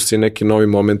 tako su se neki novi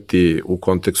momenti u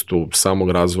kontekstu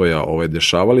samog razvoja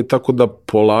dešavali, tako da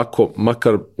polako,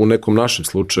 makar u nekom našem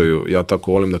slučaju, ja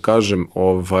tako volim da kažem,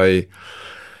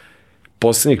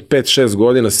 poslednjih 5-6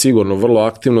 godina sigurno vrlo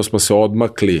aktivno smo se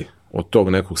odmakli od tog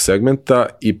nekog segmenta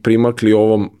i primakli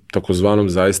ovom takozvanom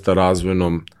zaista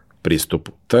razvojnom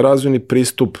pristupu. Taj razvojni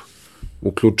pristup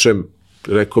uključuje,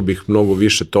 rekao bih, mnogo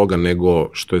više toga nego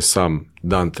što je sam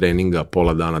dan treninga,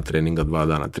 pola dana treninga, 2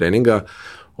 dana treninga.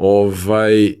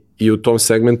 I u tom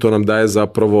segmentu nam daje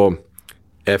zapravo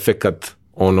efekat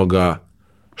onoga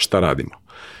šta radimo.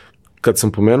 Kad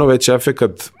sam pomenuo već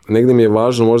efekat, negde mi je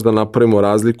važno možda napravimo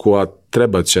razliku, a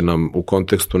treba će nam u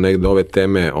kontekstu negde ove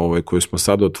teme koju smo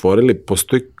sada otvorili,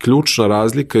 postoji ključna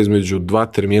razlika između dva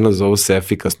termina, zove se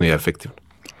efikasno i efektivno.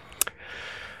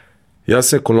 Ja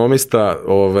sam ekonomista,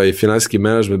 finansijski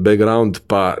menadžment background,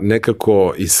 pa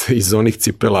nekako iz onih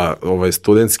cipela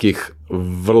studentskih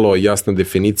vrlo jasna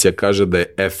definicija kaže da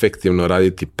je efektivno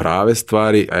raditi prave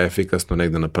stvari, a efikasno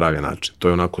negde na pravi način. To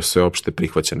je onako sveopšte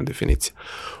prihvaćena definicija.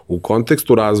 U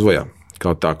kontekstu razvoja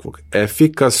kao takvog,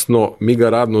 efikasno mi ga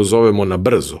radno zovemo na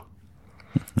brzo,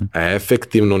 a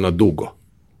efektivno na dugo.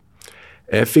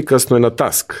 Efikasno je na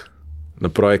task, na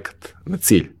projekat, na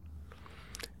cilj.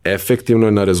 Efektivno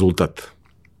je na rezultat.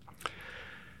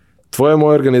 Tvoje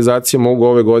moje organizacije mogu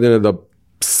ove godine da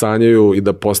sanjaju i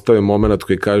da postave moment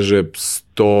koji kaže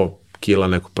 100 kila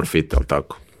nekog profita, ali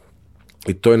tako?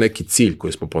 I to je neki cilj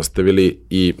koji smo postavili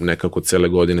i nekako cele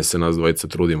godine se nas dvojica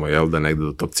trudimo, da negde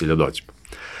do tog cilja dođemo.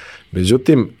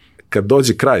 Međutim, kad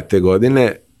dođe kraj te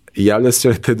godine, javlja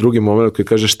se taj drugi moment koji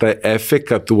kaže šta je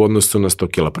efekat u odnosu na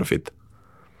 100 kila profita.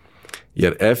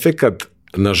 Jer efekat,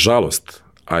 nažalost,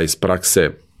 a iz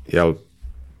prakse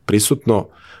prisutno,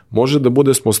 može da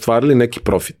bude smo ostvarili neki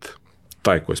profit,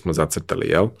 taj koji smo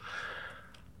zacrtali,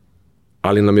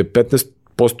 ali nam je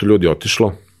 15% ljudi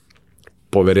otišlo,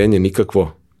 poverenje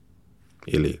nikakvo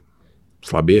ili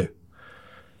slabije,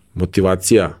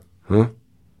 motivacija,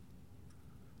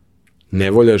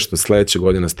 nevolja je što sledeća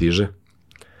godina stiže,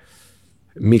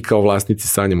 mi kao vlasnici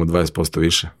sanjamo 20%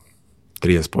 više,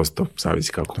 30%,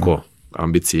 zavisi kako ko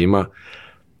ambicije ima,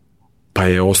 pa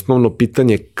je osnovno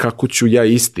pitanje kako ću ja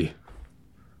isti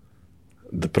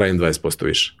da pravim 20%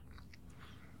 više.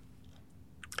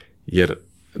 Jer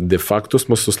de facto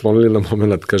smo se oslonili na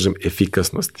moment, kažem,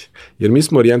 efikasnosti. Jer mi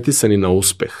smo orijentisani na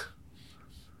uspeh.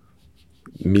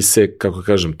 Mi se, kako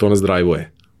kažem, to nas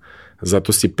drajvuje.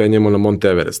 Zato si penjemo na Mount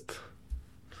Everest.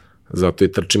 Zato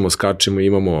i trčimo, skačemo i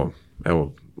imamo,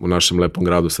 u našem lepom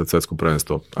gradu sad svetsko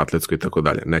prvenstvo, atletsko i tako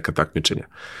dalje, neka takmičenja.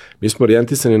 Mi smo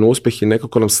orijentisani na uspeh i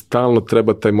nekako nam stalno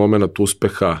treba taj moment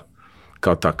uspeha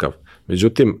kao takav.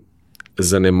 Međutim,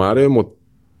 zanemarujemo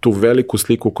tu veliku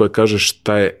sliku koja kaže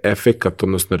šta je efekat,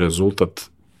 odnosno rezultat,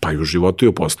 pa i u životu i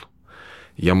u poslu.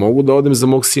 Ja mogu da odem za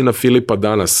mog sina Filipa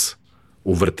danas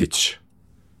u vrtić,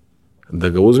 da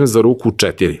ga uzmem za ruku u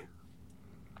 4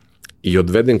 i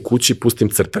odvedem kući i pustim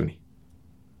crtani.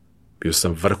 Bio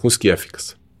sam vrhunski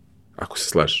efikasan, ako se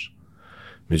slažeš.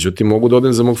 Međutim, mogu da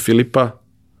odem za mog Filipa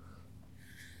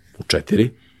u 4,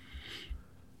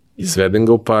 izvedem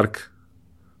ga u park,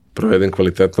 provedem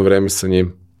kvalitetno vreme sa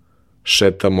njim,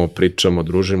 šetamo, pričamo,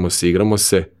 družimo se, igramo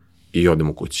se i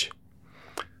odemo kući.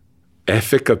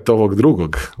 Efekat ovog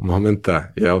drugog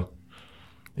momenta,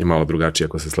 je malo drugačiji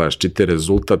ako se slažeš. Čite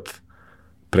rezultat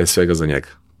pre svega za njega,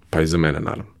 pa i za mene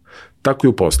naravno. Tako i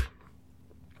u poslu.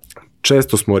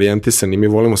 Često smo orijentisani, mi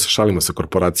volimo se šalimo sa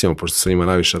korporacijama, pošto sa njima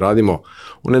najviše radimo,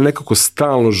 one nekako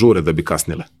stalno žure da bi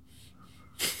kasnile.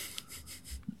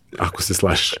 Ako se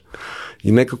slažeš.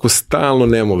 I nekako stalno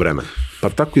nemamo vremena. Pa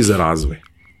tako i za razvoj.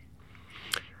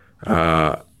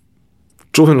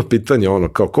 Čuveno pitanje,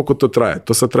 kao koliko to traje?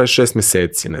 To sad traje 6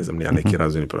 meseci, ne znam, nija neki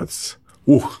razvojni proces.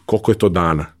 Koliko je to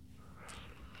dana?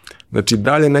 Znači,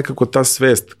 dalje nekako ta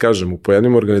svest, kažem, u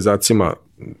pojedinim organizacijama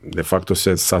de facto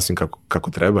sve sasvim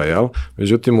kako treba,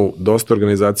 Međutim, u dosta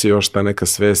organizacija još ta neka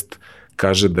svest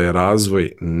kaže da je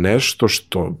razvoj nešto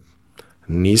što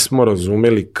nismo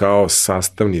razumeli kao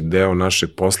sastavni deo našeg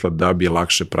posla da bi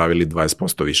lakše pravili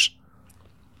 20% više.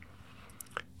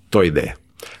 To je ideja.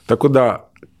 Tako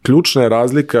da, ključna je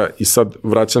razlika, i sad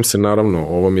vraćam se naravno,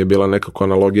 ovo mi je bila nekako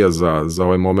analogija za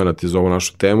ovaj moment i za ovu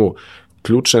našu temu,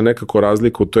 ključna je nekako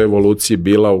razlika u toj evoluciji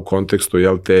bila u kontekstu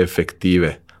te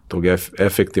efektive, tog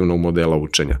efektivnog modela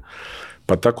učenja.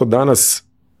 Pa tako danas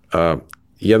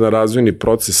jedan razvojni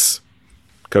proces,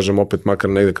 kažem opet makar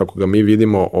negde kako ga mi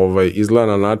vidimo, izgleda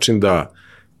na način da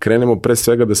krenemo pre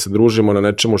svega da se družimo na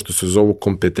nečemu što se zovu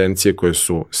kompetencije koje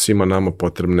su svima nama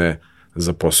potrebne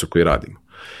za posao koji radimo.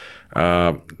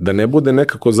 Da ne bude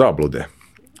nekako zablude.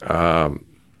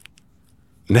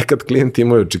 Nekad klijenti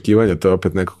imaju očekivanja, to je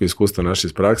opet nekako iskustvo naše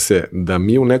iz prakse, da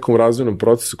mi u nekom razvojnom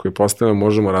procesu koji postavljamo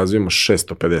možemo razvijemo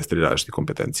 653 različite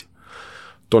kompetencije.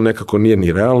 To nekako nije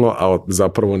ni realno, a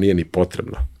zapravo nije ni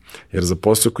potrebno. Jer za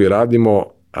posao koji radimo,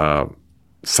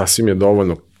 sasvim je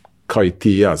dovoljno, kao i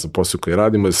ti i ja, za posao koji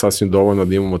radimo, je sasvim dovoljno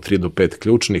da imamo 3 do 5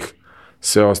 ključnih,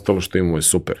 sve ostalo što imamo je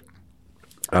super.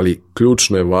 Ali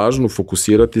ključno je važno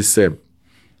fokusirati se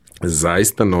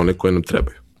zaista na one koje nam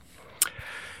trebaju.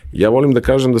 Ja volim da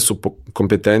kažem da su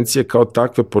kompetencije kao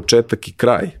takve početak i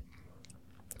kraj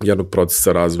jednog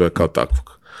procesa razvoja kao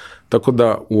takvog. Tako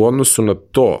da u odnosu na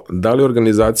to, da li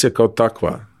organizacija kao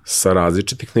takva sa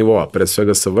različitih nivoa, pre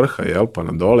svega sa vrha, pa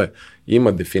na dole,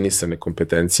 ima definisane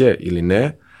kompetencije ili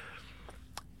ne,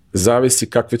 zavisi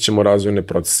kakve ćemo razvojne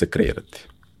procese kreirati.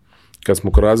 Kad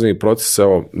smo kod razvojnih procesa,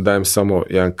 evo, dajem samo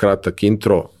jedan kratak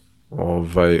intro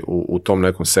u tom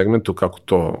nekom segmentu, kako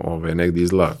to negdje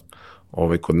izgleda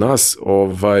kod nas.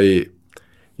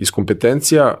 Iz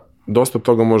kompetencija dosta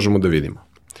toga možemo da vidimo.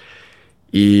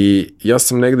 I ja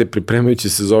sam negde, pripremajući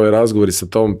se za ovaj razgovor i sa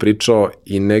tobom pričao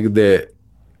i negde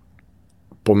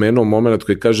pomenuo moment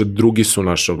koji kaže drugi su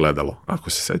naše ogledalo, ako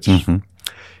se sećaš. Mm-hmm.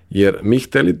 Jer mi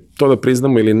hteli to da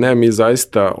priznamo ili ne, mi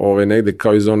zaista negde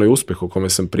kao i za onaj uspeh o kome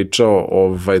sam pričao,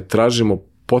 tražimo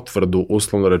potvrdu,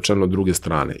 uslovno rečeno, druge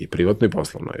strane, i privatno i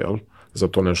poslovno, jel? Za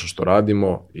to nešto što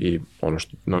radimo i ono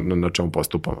što, na čemu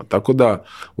postupamo. Tako da,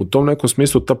 u tom nekom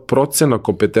smislu, ta procena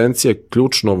kompetencije je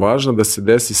ključno važna da se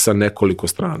desi sa nekoliko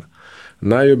strana.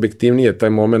 Najobjektivniji je taj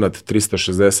moment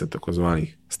 360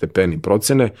 takozvanih stepeni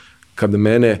procene, kad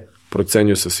mene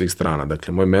procenjuju sa svih strana.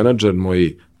 Dakle, moj menadžer,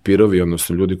 moji pirovi,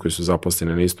 odnosno ljudi koji su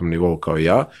zaposleni na istom nivou kao i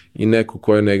ja, i neko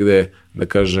ko je negde, da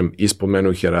kažem, ispod mene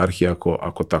u hijerarhiji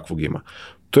ako takvog ima.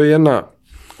 To je jedna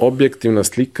objektivna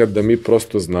slika da mi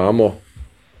prosto znamo,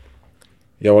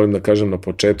 ja volim da kažem na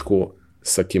početku,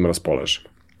 sa kim raspolažemo.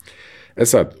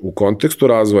 Sad, u kontekstu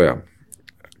razvoja,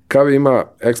 Kavi ima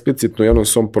eksplicitno u jednom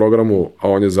svom programu, a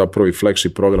on je zapravo i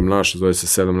flagship program naš, zove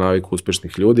se 7 navika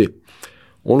uspešnih ljudi.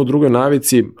 On u drugoj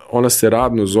navici, ona se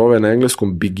radno zove na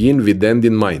engleskom begin with end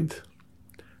in mind.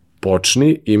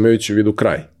 Počni imajući u vidu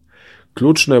kraj.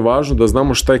 Ključno je važno da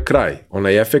znamo šta je kraj,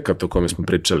 onaj efekat o kome smo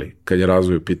pričali, kad je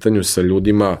razvoj u pitanju sa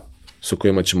ljudima sa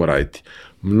kojima ćemo raditi.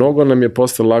 Mnogo nam je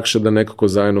posle lakše da nekako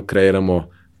zajedno kreiramo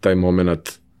taj moment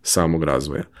samog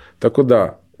razvoja. Tako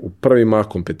da, u prvi mah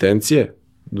kompetencije,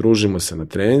 družimo se na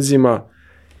treninzima,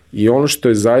 i ono što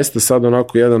je zaista sad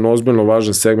onako jedan ozbiljno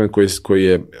važan segment koji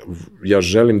je, ja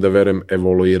želim da verujem,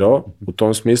 evoluirao, u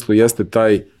tom smislu jeste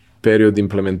taj period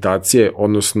implementacije,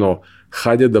 odnosno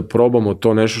hajde da probamo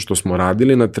to nešto što smo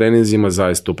radili na treninzima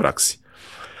zaista u praksi.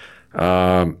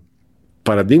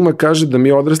 Paradigma kaže da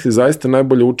mi odrasli zaista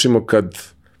najbolje učimo kad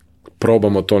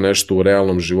probamo to nešto u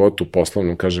realnom životu,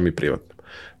 poslovnom, kažem, i privatnom.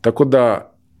 Tako da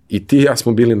i ti i ja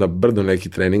smo bili na brdo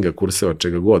nekih treninga, kurseva,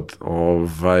 čega god.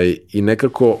 I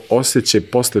nekako osjećaj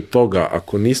posle toga,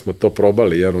 ako nismo to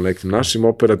probali, jer u nekim našim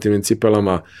operativnim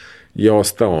cipelama je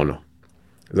ostao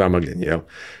zamagljenje, jel?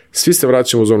 Svi se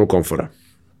vraćamo u zonu komfora,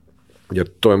 jer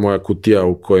to je moja kutija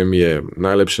u kojem je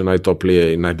najlepše,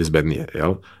 najtoplije i najbezbednije,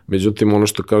 jel? Međutim, ono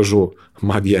što kažu,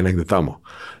 magija je negde tamo.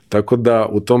 Tako da,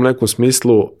 u tom nekom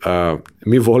smislu,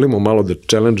 mi volimo malo da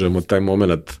challenge-ujemo taj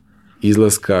moment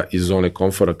izlaska iz zone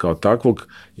komfora kao takvog,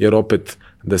 jer opet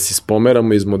da se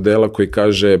spomeramo iz modela koji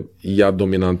kaže ja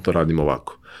dominantno radim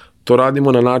ovako. To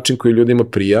radimo na način koji ljudima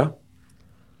prija,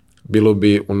 bilo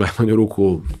bi u najmanju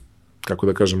ruku, kako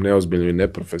da kažem, neozbiljno i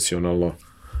neprofesionalno,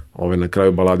 na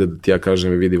kraju balade da ti ja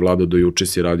kažem, vidi Vlado, do juče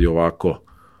si radio ovako,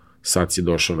 sad si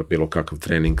došao na bilo kakav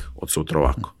trening, od sutra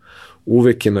ovako.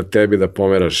 Uvek je na tebi da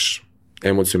pomeraš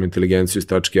emocionalnu inteligenciju iz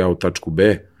tačke A u tačku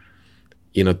B,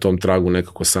 i na tom tragu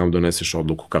nekako sam doneseš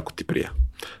odluku kako ti prija.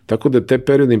 Tako da te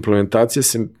periode implementacije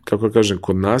se, kako kažem,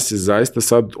 kod nas je zaista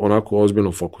sad onako ozbiljno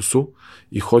u fokusu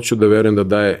i hoću da verujem da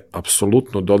daje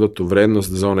apsolutno dodatu vrednost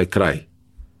za onaj kraj.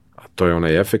 A to je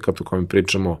onaj efekat o kojem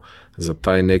pričamo, za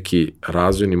taj neki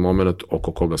razvojni moment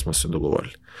oko koga smo se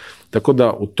dogovorili. Tako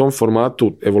da u tom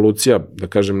formatu evolucija, da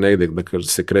kažem, negde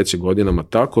se kreće godinama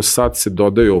tako, sad se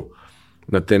dodaju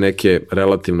na te neke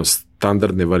relativno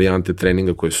standardne varijante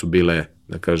treninga koje su bile,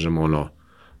 da kažem, u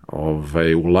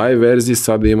live verziji.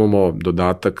 Sada imamo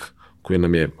dodatak koji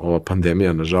nam je ova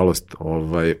pandemija, nažalost,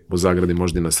 u zagradi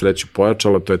možda i na sreću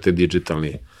pojačala, to je te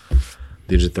digitalni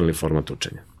format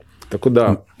učenja. Tako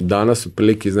da danas,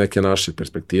 otprilike iz neke naše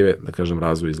perspektive, da kažem,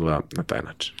 razvoj izgleda na taj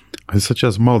način. Ajde, sad ću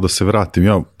ja malo da se vratim.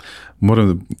 Ja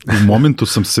moram, u momentu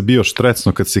sam se bio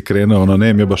štrecno kad si krenuo,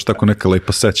 nemam je baš tako neka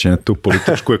lepa sećanja tu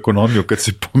političku ekonomiju, kad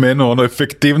si pomenuo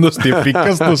efektivnost i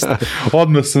efikasnost,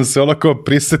 odmah sam se onako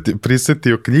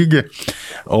prisetio knjige,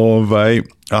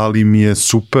 ali mi je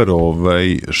super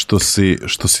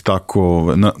što si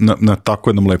tako, na tako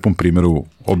jednom lepom primjeru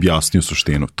objasnio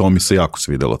suštinu. To mi se jako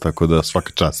svidelo, tako da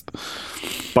svaka čast.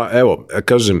 Pa evo,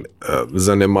 kažem,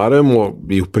 zanemarujemo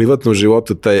i u privatnom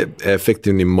životu taj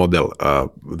efektivni model.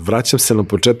 Vraćam se na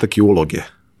početak i uloge.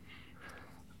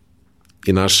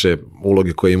 I naše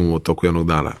uloge koje imamo u toku jednog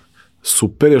dana.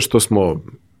 Super je što smo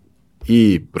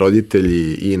i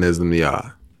roditelji, i ne znam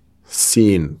ja,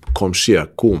 sin, komšija,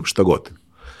 kum, šta god.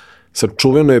 Sad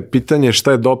čuveno je pitanje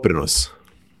šta je doprinos.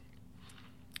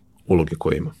 uloge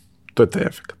koje ima. To je taj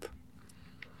efekt.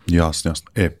 Jasno.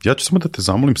 Ja ću samo da te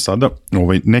zamolim sada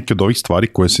neke od ovih stvari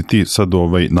koje si ti sad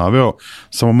naveo,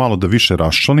 samo malo da više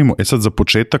raščlanimo. Sad za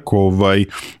početak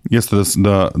jeste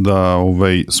da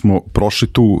smo prošli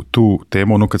tu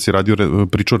temu, ono kad si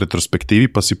pričao o retrospektivi,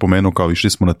 pa si pomenuo kao išli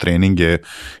smo na treninge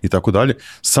i tako dalje.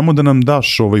 Samo da nam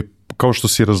daš kao što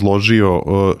si razložio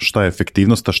šta je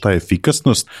efektivnost, a šta je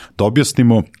efikasnost, da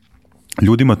objasnimo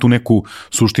ljudima tu neku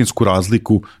suštinsku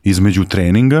razliku između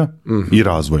treninga i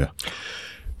razvoja.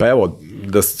 Pa evo,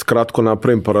 da kratko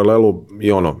napravim paralelu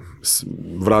i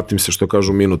vratim se što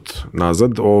kažu minut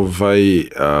nazad,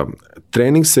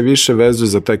 trening se više vezuje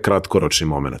za taj kratkoročni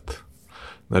moment.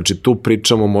 Znači tu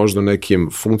pričamo možda o nekim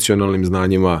funkcionalnim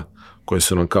znanjima koje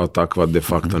su nam kao takva de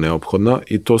facto neophodna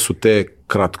i to su te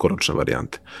kratkoročne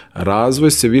varijante.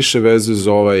 Razvoj se više vezuje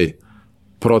za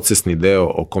procesni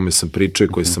deo o kome sam pričao i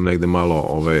koji sam negde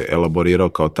malo elaborirao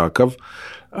kao takav.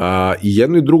 I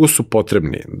jedno i drugo su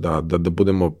potrebni, da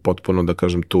budemo potpuno, da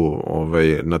kažem, tu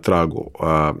na tragu.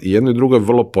 I jedno i drugo je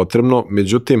vrlo potrebno,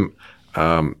 međutim,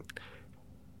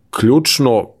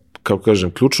 ključnu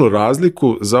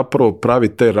razliku zapravo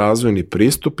pravi taj razvojni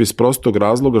pristup iz prostog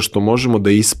razloga što možemo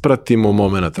da ispratimo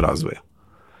moment razvoja.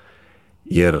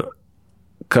 Jer,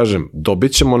 kažem,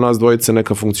 dobit ćemo nas dvojice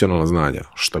neka funkcionalna znanja,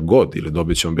 šta god, ili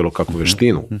dobit ćemo bilo kakvu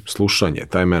veštinu, slušanje,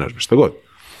 taj menadžment, šta god.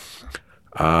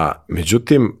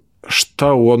 Međutim,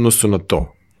 šta u odnosu na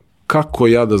to? Kako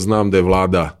ja da znam da je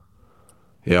Vlada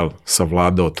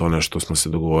savladao to nešto smo se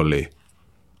dogovorili,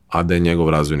 a da je njegov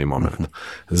razvojni moment?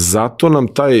 Zato nam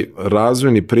taj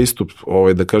razvojni pristup,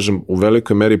 da kažem, u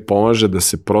velikoj meri pomaže da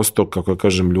se prosto, kako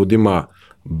kažem, ljudima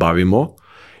bavimo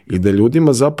i da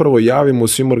ljudima zapravo javimo u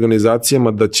svim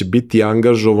organizacijama da će biti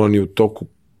angažovani u toku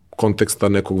konteksta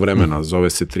nekog vremena, zove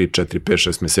se 3, 4, 5,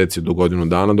 6 meseci do godinu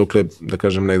dana, dokle, da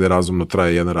kažem, negde razumno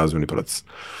traje jedan razvojni proces.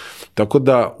 Tako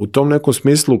da, u tom nekom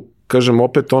smislu, kažem,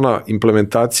 opet ona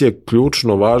implementacija je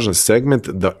ključno važan segment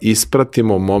da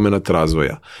ispratimo moment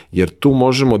razvoja, jer tu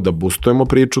možemo da boostujemo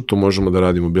priču, tu možemo da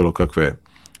radimo bilo kakve,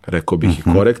 rekao bih,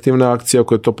 i korektivne akcije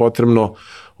ako je to potrebno.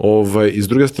 I s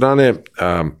druge strane,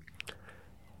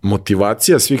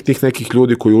 motivacija svih tih nekih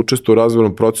ljudi koji učestvuju u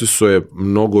razvojnom procesu je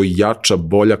mnogo jača,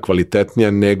 bolja,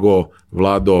 kvalitetnija nego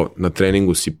Vlado na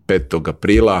treningu si 5.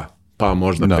 aprila, pa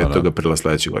možda 5. aprila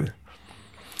sledeće godine.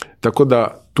 Tako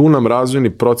da tu nam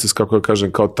razvojni proces, kako ja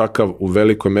kažem, kao takav u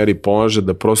velikoj meri pomaže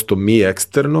da prosto mi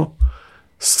eksterno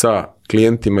sa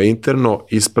klijentima interno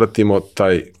ispratimo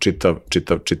taj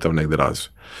čitav negde razvoj.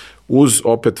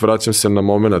 Opet vraćam se na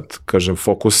moment, kažem,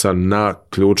 fokusa na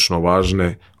ključno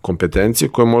važne kompetencije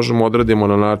koje možemo odradimo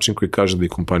na način koji kaže da i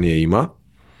kompanija ima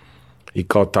i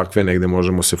kao takve negde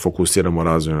možemo se fokusiramo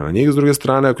razvojno na njih. S druge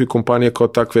strane, ako i kompanija kao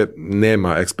takve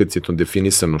nema eksplicitno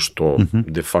definisano što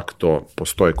de facto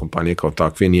postoje kompanije kao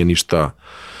takve, nije ništa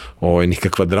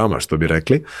nikakva drama, što bi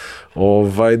rekli,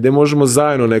 gde možemo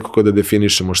zajedno nekako da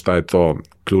definišemo šta je to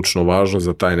ključno važno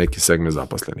za taj neki segment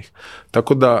zaposlenih.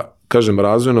 Tako da, kažem,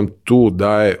 razvoj nam tu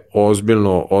daje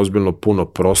ozbiljno puno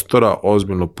prostora,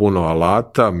 ozbiljno puno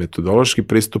alata, metodološki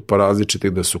pristupa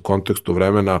različitih da se u kontekstu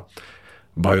vremena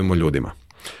bavimo ljudima.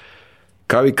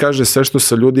 Kavi kaže, sve što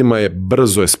sa ljudima je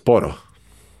brzo je sporo,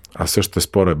 a sve što je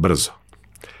sporo je brzo.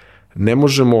 Ne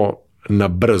možemo na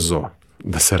brzo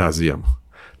da se razvijamo.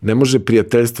 Ne može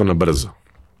prijateljstvo na brzo.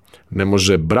 Ne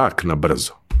može brak na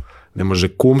brzo. Ne može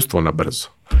kumstvo na brzo.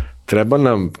 Treba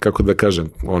nam, kako da kažem,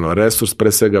 resurs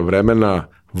pre svega vremena,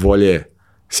 volje,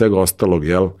 svega ostalog,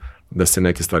 da se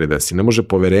neke stvari desi. Ne može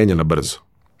poverenje na brzo.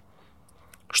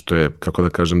 Što je, kako da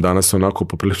kažem, danas onako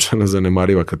poprilično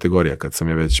zanemariva kategorija, kad sam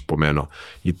je već pomenuo.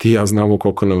 I ti ja znamo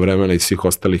koliko nam vremena i svih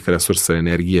ostalih resursa,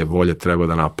 energije, volje treba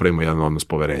da napravimo jedan odnos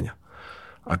poverenja.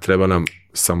 A treba nam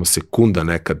samo sekunda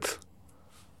nekad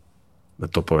da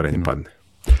to poverenje padne.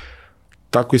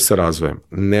 Tako i sa razvojem.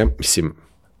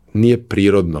 Nije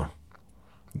prirodno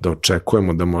da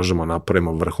očekujemo da možemo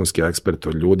napravimo vrhunski ekspert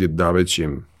od ljudi, daveći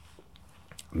im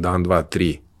dan, 2,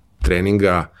 3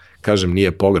 treninga. Kažem,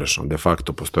 nije pogrešno, de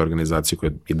facto postoje organizacije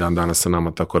koje i dan danas sa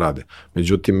nama tako rade.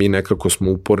 Međutim, mi nekako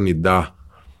smo uporni da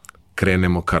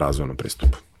krenemo ka razvojnom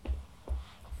pristupu.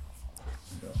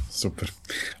 Super.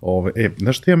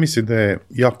 Znaš što ja mislim da je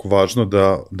jako važno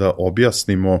da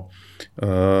objasnimo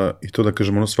i to da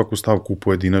kažemo svaku stavku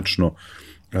pojedinačno,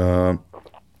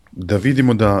 da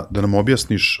vidimo da nam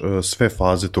objasniš sve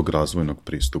faze tog razvojnog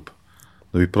pristupa.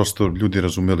 Da bi prosto ljudi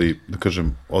razumeli, da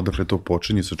kažem, odakle to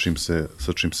počinje, sa čim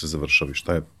se završava i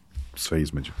šta je sve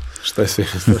između. Šta je sve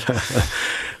između?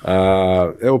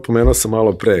 Evo, pomenuo sam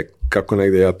malo pre, kako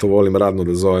negde ja to volim radno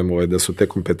da zovem, da su te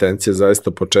kompetencije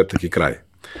zaista početak i kraj.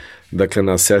 Dakle,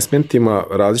 na assessmentima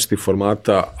različitih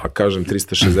formata, a kažem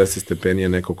 360 stepeni je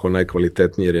nekako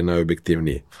najkvalitetniji jer je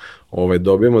najobjektivniji.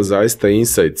 Dobijemo zaista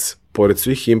insights, pored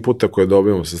svih inputa koje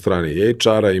dobijemo sa strane i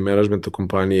HR-a i menadžmenta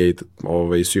kompanije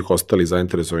i svih ostalih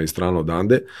zainteresovanih strana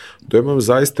odande, dobijemo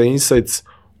zaista insights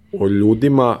o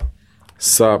ljudima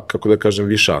sa, kako da kažem,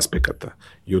 više aspekata.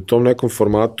 I u tom nekom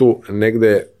formatu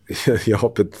negde, ja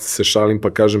opet se šalim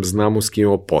pa kažem, znamo s kim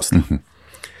imamo posla.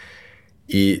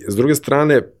 I s druge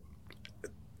strane,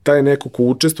 taj neko ko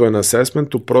učestvuje na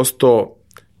assessmentu prosto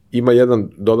ima jedan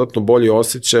dodatno bolji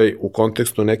osjećaj u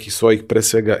kontekstu nekih svojih pre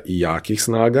svega i jakih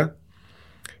snaga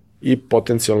i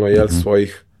potencijalno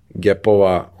svojih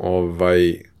gapova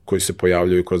koji se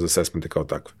pojavljaju kroz assessmente kao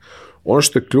takve. Ono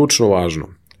što je ključno važno,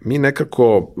 mi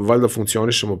nekako valjda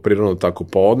funkcionišemo prirodno tako,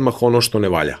 pa odmah ono što ne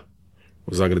valja,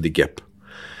 u zagradi gap.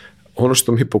 Ono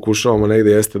što mi pokušavamo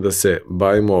negde jeste da se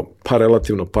bavimo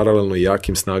relativno paralelno i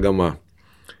jakim snagama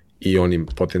i onim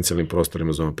potencijalnim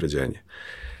prostorima za unapređenje.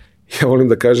 Ja volim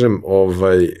da kažem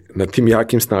na tim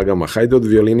jakim snagama, hajde od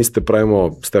violiniste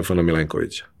pravimo Stefana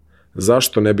Milenkovića.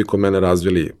 Zašto ne bi kod mene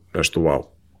razvili nešto wow?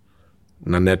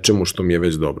 Na nečemu što mi je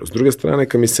već dobro. S druge strane,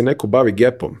 kad mi se neko bavi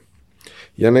gapom,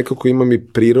 ja nekako imam i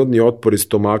prirodni otpor iz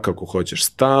stomaka ako hoćeš.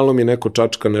 Stalno mi neko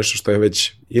čačka nešto što ja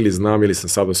već ili znam ili sam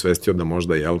sad osvestio da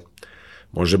možda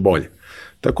može bolje.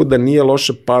 Tako da nije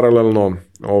loše paralelno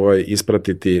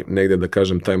ispratiti negde, da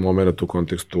kažem, taj moment u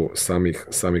kontekstu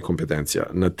samih kompetencija.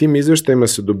 Na tim izveštajima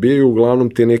se dobijaju uglavnom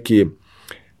ti neki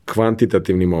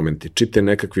kvantitativni momenti, čite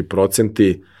nekakvi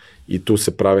procenti i tu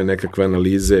se prave nekakve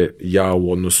analize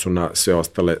u odnosu na sve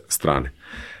ostale strane.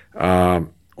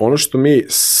 Ono što mi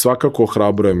svakako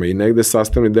ohrabrujemo i negde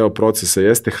sastavni deo procesa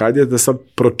jeste hajde da sad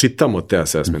pročitamo te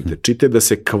assessmente, čite da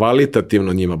se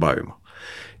kvalitativno njima bavimo.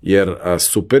 Jer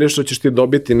super je što ćeš ti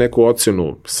dobiti neku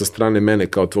ocenu sa strane mene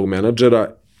kao tvog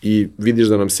menadžera i vidiš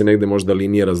da nam se negde možda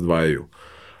linije razdvajaju.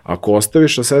 Ako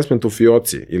ostaviš assessment u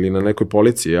fioci ili na nekoj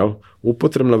polici,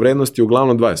 upotrebna vrednost je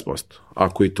uglavnom 20%,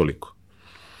 ako i toliko.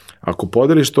 Ako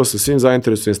podeliš to sa svim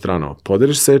zainteresovanim stranama,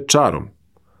 podeliš se HR-om,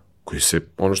 koji se,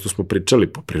 ono što smo pričali,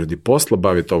 po prirodi posla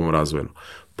bavi tom razvojeno,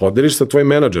 podeliš sa tvojim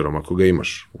menadžerom ako ga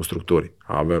imaš u strukturi,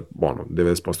 a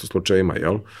 90% slučaja ima,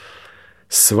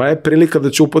 sva je prilika da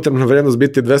će upotrebna vrednost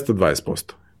biti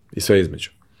 220% i sve između.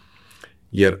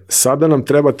 Jer sada nam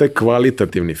treba taj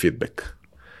kvalitativni feedback.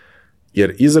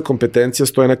 Jer iza kompetencija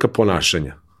stoje neka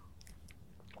ponašanja.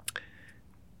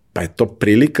 Pa je to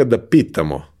prilika da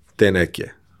pitamo te neke.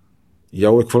 Ja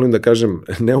uvek volim da kažem,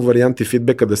 ne u varijanti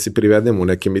feedbacka da se privedemo u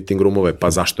neke meeting roomove,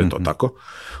 pa zašto je to tako?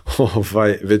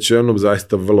 Već u jednom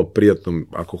zaista vrlo prijatnom,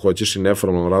 ako hoćeš i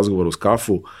neformalnom razgovoru uz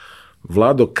kafu,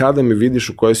 Vlado, kada me vidiš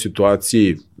u kojoj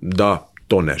situaciji da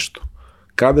to nešto?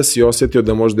 Kada si osjetio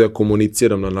da možda ja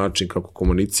komuniciram na način kako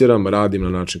komuniciram, radim na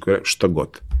način koji šta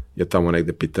god je tamo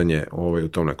negde pitanje u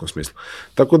tom nekom smislu.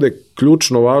 Tako da je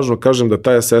ključno važno, kažem, da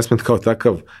taj assessment kao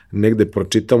takav negde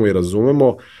pročitamo i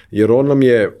razumemo, jer on nam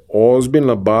je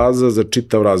ozbiljna baza za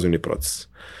čitav razvojni proces.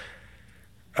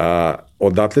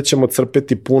 Odatle ćemo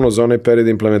crpeti puno za onaj period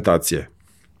implementacije.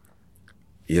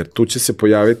 Jer tu će se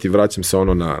pojaviti, vraćam se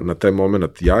na taj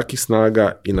moment jakih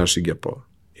snaga i naših gapova.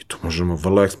 I tu možemo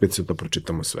vrlo eksplicitno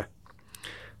pročitamo sve.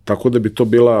 Tako da bi to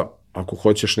bila, ako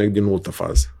hoćeš, negdje nulta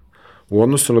faza. U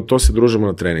odnosu na to se družimo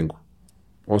na treningu.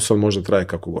 On sad može traje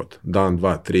kako god. Dan,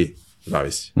 2, 3,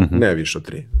 zavisi. Ne više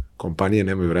od 3. Kompanije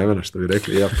nemaju vremena, što bi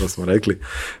rekli, to smo rekli.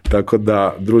 Tako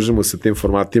da družimo se tim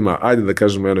formatima, ajde da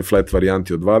kažemo jednoj flat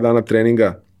varijanti od 2 dana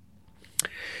treninga,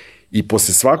 i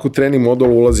posle svaku trening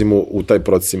modula ulazimo u taj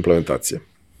proces implementacije.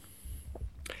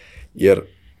 Jer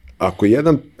ako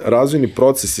jedan razvojni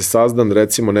proces je sazdan,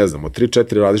 recimo, ne znam, od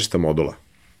 3-4 različita modula,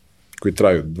 koji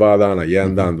traju 2 dana,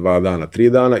 1 dan, 2 dana, 3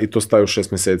 dana i to staju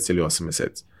 6 meseci ili 8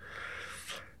 meseci.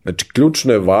 Znači,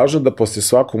 ključno je važno da posle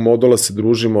svakog modula se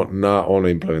družimo na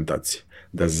onoj implementaciji.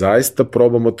 Da zaista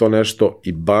probamo to nešto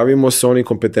i bavimo se onim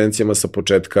kompetencijama sa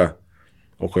početka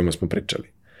o kojima smo pričali.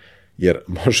 Jer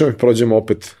možemo i prođemo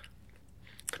opet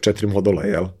 4 modula,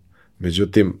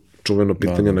 Međutim, čuveno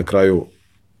pitanje na kraju,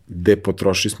 gde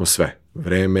potroši smo sve?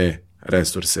 Vreme,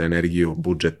 resurse, energiju,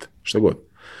 budžet, šta god.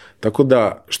 Tako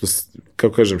da,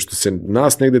 što se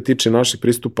nas negde tiče naših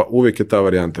pristupa, uvek je ta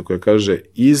varijanta koja kaže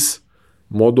iz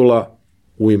modula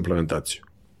u implementaciju,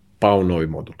 pa u novi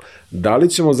modul. Da li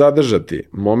ćemo zadržati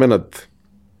moment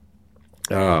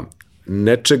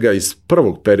nečega iz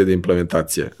prvog perioda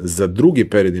implementacije za drugi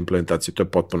period implementacije, to je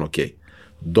potpuno okej.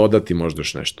 Dodati možda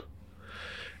još nešto.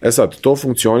 Sad, to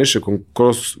funkcioniše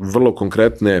kroz vrlo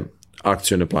konkretne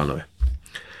akcione planove.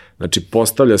 Znači,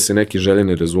 postavlja se neki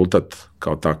željeni rezultat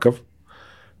kao takav,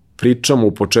 pričamo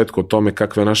u početku o tome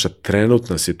kakva je naša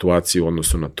trenutna situacija u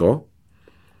odnosu na to,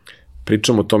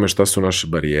 pričamo o tome šta su naše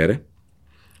barijere,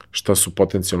 šta su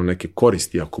potencijalno neke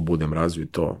koristi ako budem razvio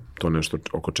to nešto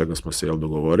oko čega smo se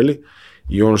dogovorili,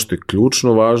 i ono što je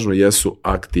ključno važno jesu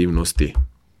aktivnosti.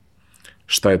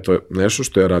 Šta je to nešto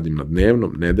što ja radim na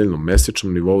dnevnom, nedeljnom,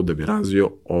 mesečnom nivou da bi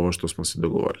razvio ovo što smo se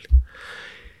dogovorili.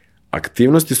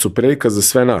 Aktivnosti su prilika za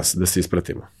sve nas da se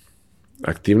ispratimo.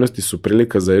 Aktivnosti su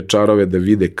prilika za HR-ove da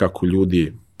vide kako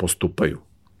ljudi postupaju,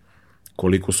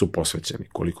 koliko su posvećeni,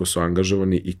 koliko su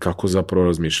angažovani i kako zapravo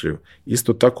razmišljaju.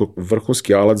 Isto tako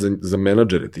vrhunski alat za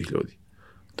menadžere tih ljudi.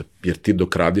 Jer ti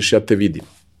dok radiš, ja te vidim.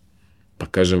 Pa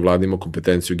kažem, Vlada ima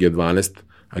kompetenciju G12,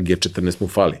 a G14 mu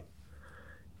fali.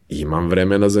 Imam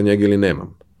vremena za njega ili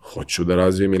nemam. Hoću da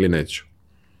razvijem ili neću.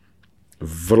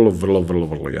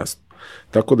 Vrlo jasno.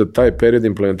 Tako da taj period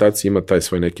implementacije ima taj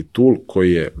svoj neki tool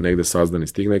koji je negde sazdan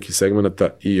iz tih nekih segmenta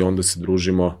i onda se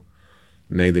družimo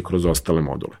negde kroz ostale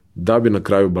module. Da bi na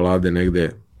kraju balade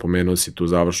negde, pomenuo si tu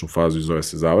završnu fazu i zove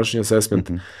se završni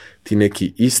assessment, ti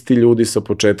neki isti ljudi sa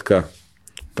početka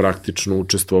praktično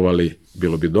učestvovali,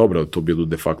 bilo bi dobro da to budu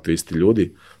de facto isti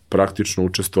ljudi, praktično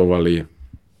učestvovali,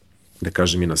 da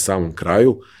kažem, i na samom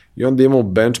kraju, i onda imamo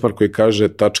benchmark koji kaže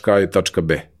tačka A i tačka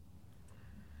B.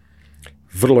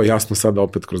 Vrlo jasno sada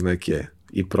opet kroz neke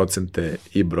i procente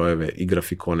i brojeve i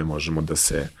grafikone možemo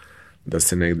da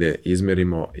se negde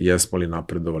izmerimo jesmo li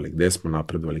napredovali, gde smo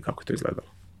napredovali, kako je to izgledalo.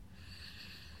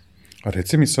 A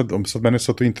reci mi sad mene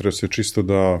sad to interesuje čisto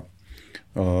da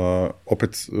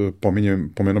opet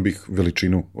pomenuo bih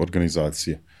veličinu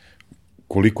organizacije.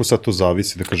 Koliko sad to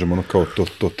zavisi, da kažem, ono kao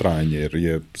to trajanje, jer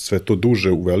je sve to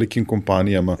duže u velikim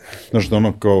kompanijama, znaš da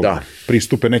ono kao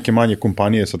pristupe neke manje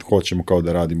kompanije, sad hoćemo kao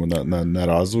da radimo na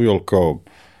razvoju, ali kao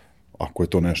ako je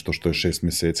to nešto što je 6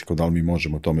 meseci, kao da li mi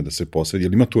možemo tome da se posvedi,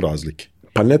 ili ima tu razlike?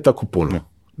 Pa ne tako puno.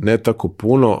 Ne tako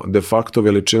puno, de facto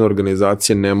veličina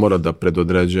organizacije ne mora da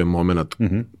predodređuje moment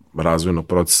razvojnog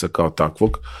procesa kao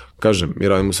takvog. Kažem, mi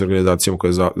radimo sa organizacijama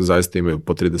koje zaista imaju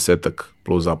po 30-ak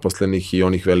plus zaposlenih i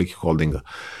onih velikih holdinga.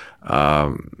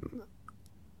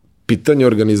 Pitanje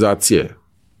organizacije,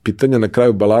 pitanje na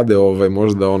kraju balade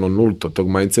možda ono nulto tog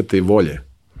mindseta i volje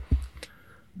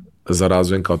za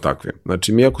razvojem kao takve.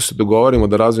 Znači, mi ako se dogovorimo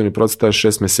da razvojni proces traje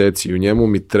 6 meseci i u njemu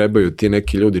mi trebaju ti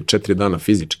neki ljudi 4 dana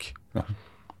fizički,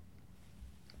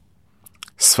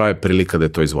 sva je prilika da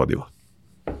je to izvodivo.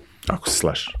 Ako se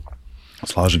slažeš.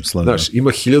 Slažem. Znaš,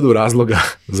 ima 1000 razloga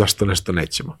zašto nešto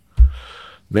nećemo.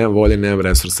 Nemam volje, nemam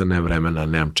resursa, nemam vremena,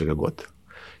 nemam čega god.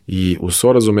 I u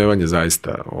sorazumevanje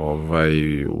zaista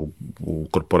u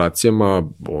korporacijama,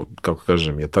 kako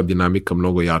kažem, je ta dinamika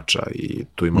mnogo jača i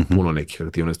tu ima puno nekih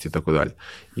aktivnosti i tako dalje.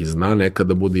 I zna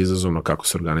nekada bude izazovno kako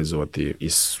se organizovati i,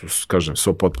 kažem,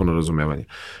 svo potpuno razumevanje.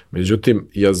 Međutim,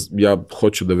 ja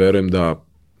hoću da verujem da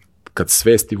kad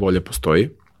svest i volja postoji,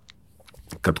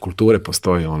 kad kulture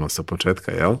postoji sa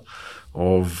početka,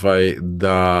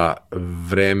 da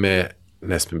vreme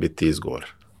ne sme biti izgovor.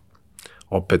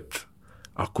 Opet,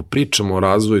 ako pričamo o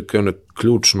razvoju kao jednoj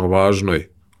ključno važnoj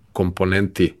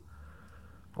komponenti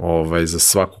za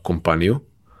svaku kompaniju,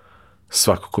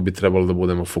 svakako bi trebalo da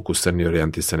budemo fokusirani i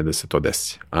orijentisani da se to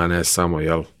desi, a ne samo,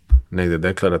 negde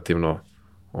deklarativno,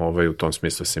 u tom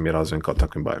smislu se mi razvojem kao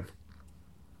takvim bavimo.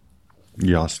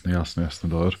 Jasno,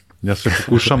 dobro. Ja sve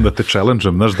pokušam da te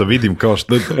challenge-am, znaš, da vidim kao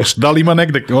da li ima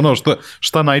negde ono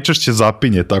šta najčešće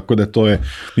zapinje, tako da to je,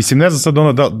 mislim, ne znam sad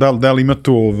ono da li ima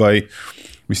tu,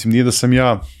 mislim, nije da sam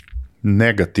ja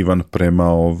negativan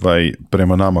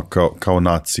prema nama kao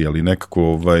naciji, ali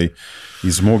nekako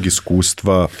iz mog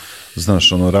iskustva,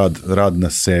 znaš, ono, rad na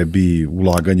sebi,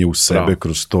 ulaganje u sebe. Bravo.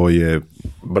 Kroz to je...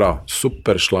 Bravo,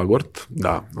 super šlagvort,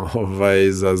 da,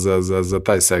 za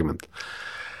taj segment.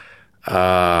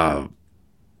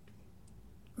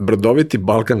 Brdoviti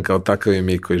Balkan kao takav i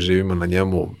mi koji živimo na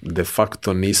njemu de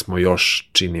facto nismo još,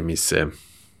 čini mi se,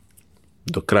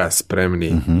 do kraja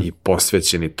spremni i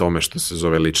posvećeni tome što se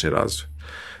zove lični razvoj.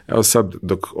 Evo sad,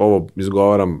 dok ovo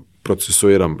izgovaram,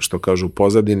 procesuiram, što kažu u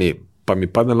pozadini, pa mi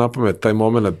pada na pamet taj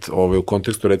moment u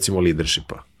kontekstu recimo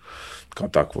leadershipa kao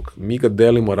takvog. Mi ga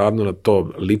delimo radno na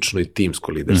to lično i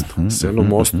timsko liderstvo. S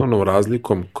jednom osnovnom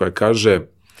razlikom koja kaže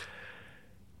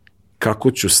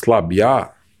kako ću slab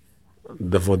ja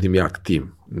da vodim jak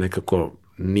tim. Nekako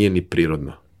nije ni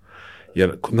prirodno.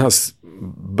 Jer kod nas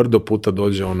brdo puta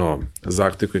dođe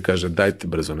zahtev koji kaže dajte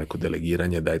brzo neko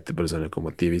delegiranje, dajte brzo neko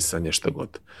motivisanje, šta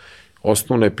god.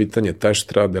 Osnovno je pitanje, taj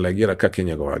što treba delegira, kak je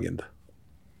njegova agenda?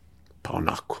 Pa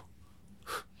onako.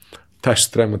 Taj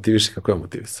što treba motiviši, kako je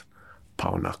motivisan? Pa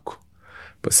onako.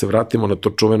 Pa se vratimo na to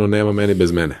čuveno nema meni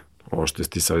bez mene. Ovo što si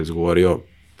ti sad izgovorio,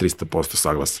 300%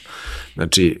 saglasan.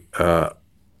 Znači,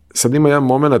 sad ima jedan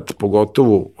moment,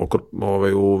 pogotovo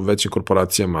u većim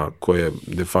korporacijama koje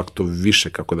de facto više,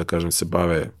 kako da kažem, se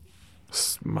bave,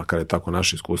 makar je tako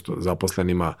naše iskustvo,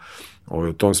 zaposlenima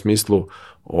u tom smislu,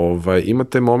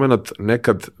 imate moment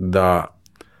nekad da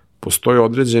postoji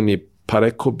određeni, pa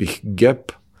rekao bih,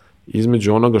 gap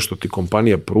između onoga što ti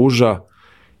kompanija pruža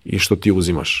i što ti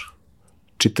uzimaš.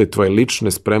 Čitaj tvoje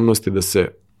lične spremnosti da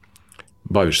se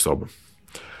baviš sobom.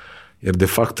 Jer de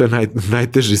facto je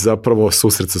najteži zapravo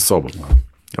susret sa sobom.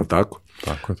 Je li tako?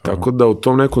 Tako da u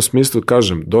tom nekom smislu,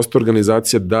 kažem, dosta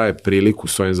organizacija daje priliku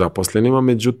svojim zaposlenima,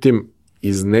 međutim,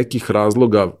 iz nekih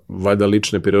razloga, valjda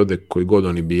lične prirode koji god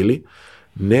oni bili,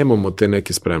 nemamo te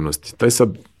neke spremnosti. Taj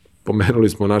sad, pomenuli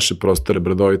smo naše prostore,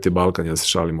 Brdoviti Balkan, ja se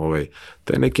šalim,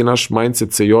 taj neki naš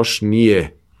mindset se još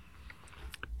nije,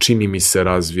 čini mi se,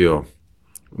 razvio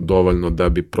dovoljno da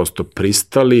bi prosto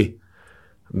pristali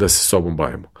da se sobom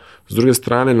bavimo. S druge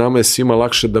strane, nama je svima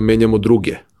lakše da menjamo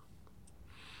druge.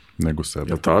 Nego sebe.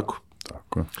 Je li tako?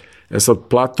 Tako. Sad,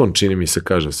 Platon, čini mi se,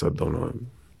 kaže sad,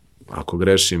 ako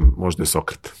grešim, možda je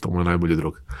Sokrat, to mu je najbolji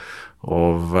drug.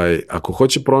 Ako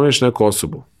hoće promeniš neku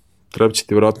osobu, treba će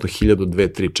ti vjerojatno 1000,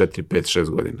 2, 3, 4, 5, 6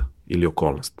 godina ili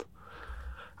okolnost.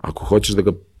 Ako hoćeš da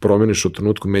ga promeniš u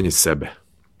trenutku, menji sebe.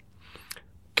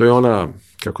 To je ona,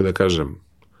 kako da kažem,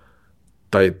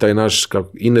 taj naš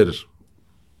inner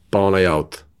pa onaj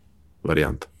out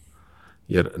varijanta.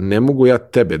 Jer ne mogu ja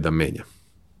tebe da menjam.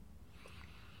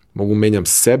 Mogu menjam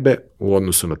sebe u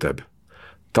odnosu na tebe.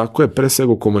 Tako je pre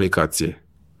svega u komunikaciji.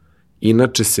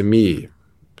 Inače se mi,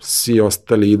 svi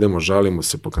ostali, idemo, žalimo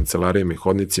se po kancelarijama i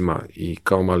hodnicima i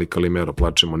kao mali Kalimero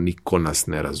plačemo, niko nas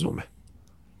ne razume.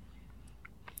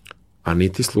 A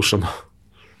niti slušamo,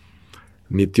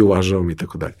 niti uvažavamo i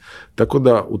tako dalje. Tako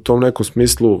da u tom nekom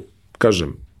smislu,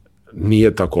 kažem,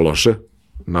 nije tako loše,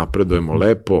 napredujemo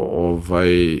lepo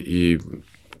i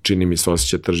čini mi se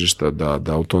osjećaj tržišta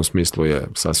da u tom smislu je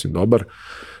sasvim dobar.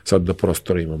 Sad da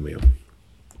prostor imamo i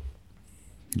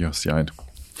Ja, sjajno.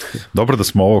 Dobro da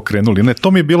smo ovo krenuli. Ne,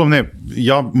 to mi je bilo,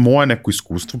 moje neko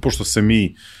iskustvo, pošto se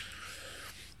mi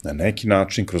na neki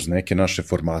način, kroz neke naše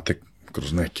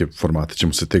formate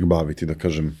ćemo se tek baviti, da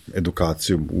kažem,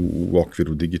 edukacijom u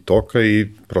okviru Digitoka i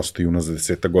prosto i unazad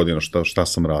 10 godina šta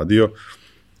sam radio,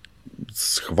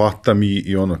 shvatam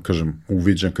i kažem,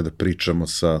 uviđam kada pričamo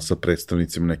sa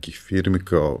predstavnicima nekih firmi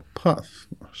kao,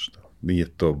 nije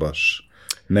to baš,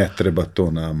 ne treba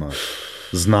to nama,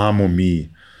 znamo mi,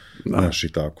 znaš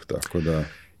i tako da.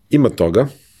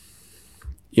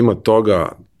 Ima toga,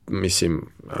 mislim,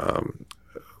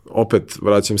 opet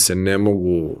vraćam se, ne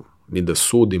mogu ni da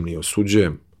sudim, ni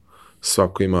osuđujem,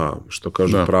 svako ima, što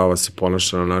kažu, prava se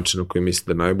ponaša na način na koji misli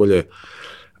da je najbolje.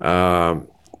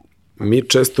 Mi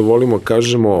često volimo,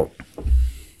 kažemo,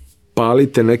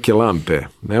 palite neke lampe,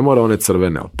 ne mora one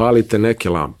crvene, ali palite neke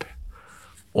lampe,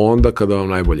 onda kada vam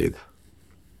najbolje ide.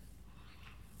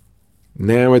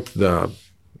 Nemojte da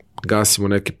gasimo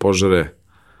neke požare,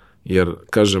 jer,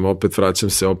 kažem, opet vraćam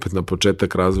se opet na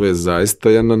početak razvoja, zaista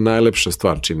jedna najlepša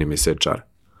stvar, čini mi se, HR.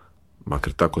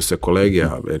 Makar tako sve kolege,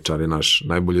 a HR je naš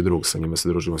najbolji drug, sa njima se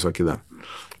družimo svaki dan.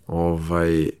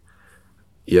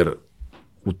 Jer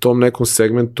u tom nekom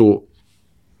segmentu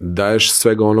daješ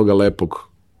svega onoga lepog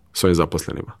svojim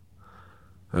zaposlenima.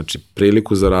 Znači,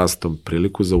 priliku za rastom,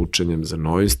 priliku za učenjem, za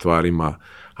novim stvarima.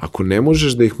 Ako ne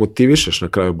možeš da ih motivišeš na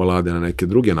kraju balade na neke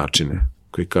druge načine,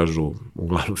 koji kažu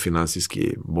uglavnom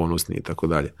finansijski, bonusni i tako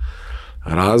dalje,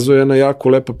 razvoj je jedna jako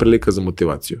lepa prilika za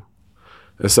motivaciju.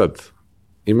 Sad,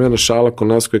 ima jedna šala kod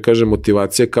nas koja kaže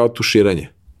motivacija je kao tuširanje.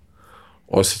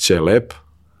 Osjećaj je lep,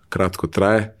 kratko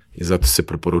traje i zato se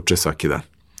preporučuje svaki dan.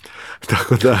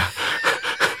 Tako da...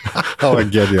 Ovo je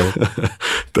genijalno.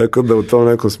 Tako da u tom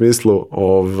nekom smislu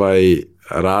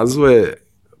razvoj je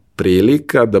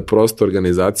prilika da prosto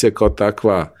organizacija kao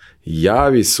takva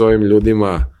javi svojim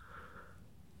ljudima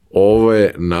ovo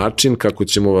je način kako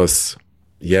ćemo vas,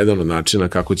 jedan od načina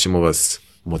kako ćemo vas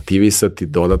motivisati,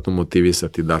 dodatno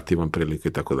motivisati, dati vam priliku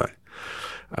i tako dalje.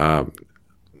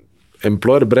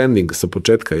 Employer branding sa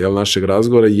početka našeg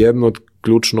razgovora je jedno od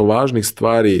ključno važnih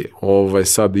stvari,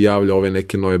 sad javlja ove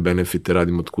neke nove benefite,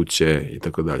 radim od kuće i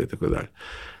tako dalje, tako dalje.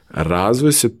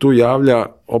 Razvoj se tu javlja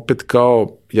opet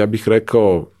kao, ja bih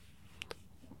rekao,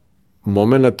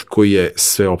 moment koji je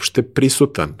sveopšte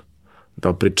prisutan,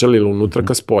 da pričali unutra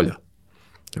ka spolja.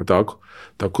 Tako?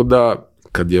 Tako da,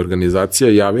 kad je organizacija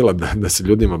javila da se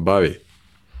ljudima bavi,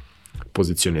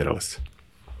 pozicionirala se.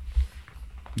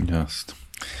 Jasno.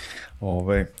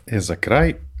 Za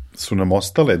kraj su nam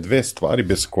ostale dve stvari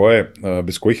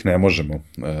bez kojih ne možemo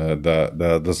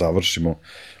da završimo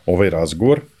ovaj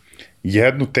razgovor.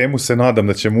 jednu temu se nadam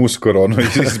da ćemo uskoro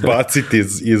izbaciti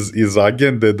iz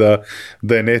agende,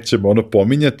 da je nećemo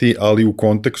pominjati, ali u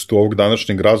kontekstu ovog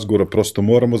današnjeg razgovora prosto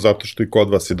moramo, zato što i kod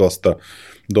vas je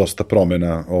dosta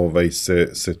promena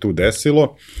se tu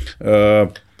desilo.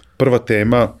 Prva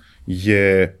tema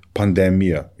je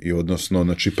pandemija i odnosno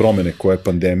znači promene koje je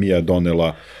pandemija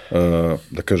donela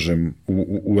da kažem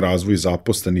u razvoj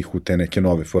zaposlenih u te neke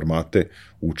nove formate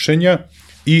učenja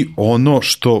i ono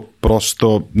što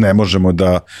prosto ne možemo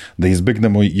da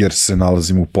izbegnemo jer se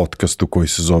nalazimo u podcastu koji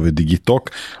se zove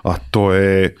Digitalk, a to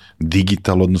je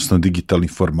digital, odnosno digitalni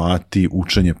formati,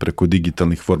 učenje preko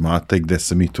digitalnih formata i gde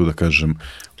se mi tu da kažem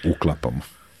uklapamo.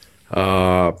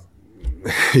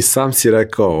 I sam si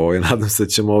rekao, nadam se da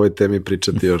ćemo o ovoj temi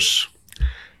pričati još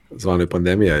zvane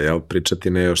pandemija, pričati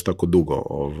ne još tako dugo,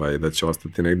 da će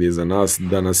ostati negdje iza nas,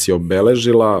 da nas je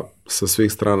obeležila sa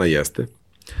svih strana jeste,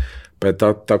 pa je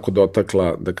tako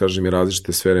dotakla, da kažem, i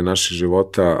različite sfere naših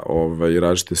života i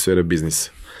različite sfere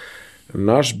biznisa.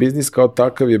 Naš biznis kao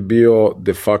takav je bio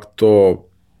de facto,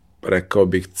 rekao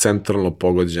bih, centralno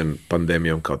pogođen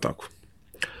pandemijom kao takvom.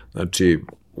 Znači,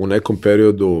 u nekom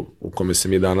periodu u kome se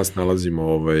mi danas nalazimo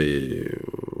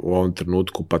u ovom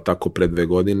trenutku, pa tako pre 2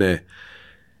 godine,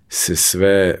 se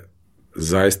sve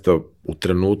zaista u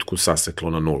trenutku saseklo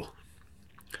na nulu.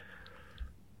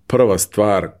 Prva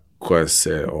stvar koja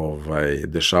se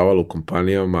dešavala u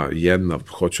kompanijama, jedna,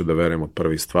 hoću da verujem od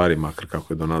prvih stvari, makar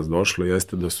kako je do nas došlo,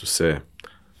 jeste da su se,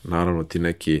 naravno, ti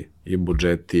neki i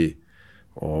budžeti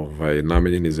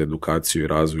namenjeni za edukaciju i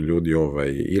razvoj ljudi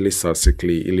ili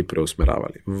sasekli ili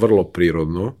preusmeravali. Vrlo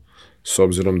prirodno, s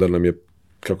obzirom da nam je,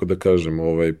 kako da kažem,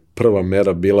 prva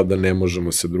mera bila da ne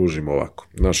možemo se družimo ovako.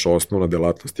 Naša osnovna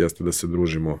delatnost jeste da se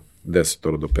družimo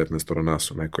 10 do 15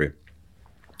 nas u nekoj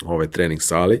trening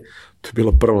sali. To je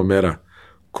bila prva mera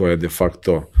koja je de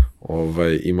facto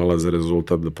imala za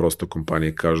rezultat da prosto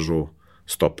kompanije kažu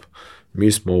stop.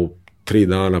 Mi smo u 3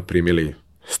 dana primili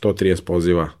 130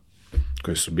 poziva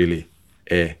koji su bili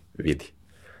vidi.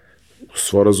 U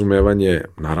svo razumevanje,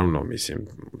 naravno, mislim,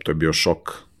 to je bio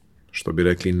šok, što bi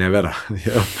rekli nevera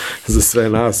za sve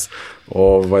nas,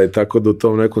 tako da u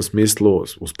tom nekom smislu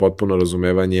uz potpuno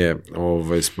razumevanje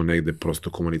smo negde prosto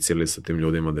komunicirali sa tim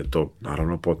ljudima da je to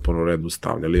naravno potpuno u redu,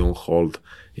 stavljali on hold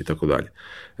i tako dalje.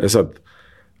 Sad,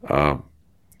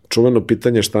 čuveno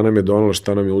pitanje šta nam je donela,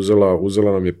 šta nam je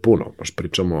uzela nam je puno, baš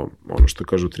pričamo ono što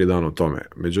kažu 3 dana o tome.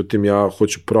 Međutim, ja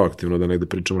hoću proaktivno da negde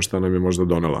pričamo šta nam je možda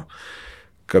donela.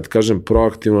 Kad kažem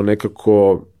proaktivno,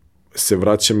 nekako se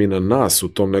vraćam i na nas u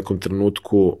tom nekom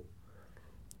trenutku,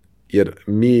 jer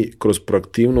mi kroz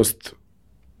proaktivnost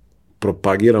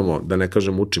propagiramo, da ne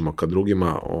kažem učimo ka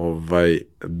drugima,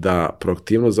 da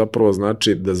proaktivnost zapravo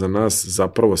znači da za nas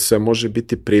zapravo sve može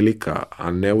biti prilika,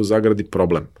 a ne u zagradi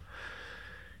problem.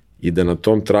 I da na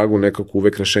tom tragu nekako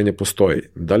uvek rešenje postoji.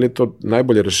 Da li je to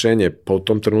najbolje rešenje? Pa u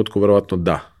tom trenutku verovatno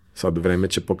da. Sad vreme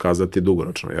će pokazati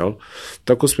dugoročno, jel?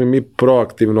 Tako smo mi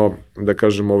proaktivno, da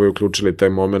kažem, uključili taj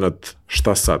moment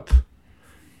šta sad?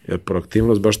 Jer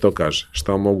proaktivnost baš to kaže.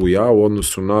 Šta mogu ja u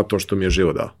odnosu na to što mi je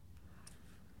život dao?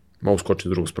 Mogu skočiti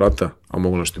drugog sprata, a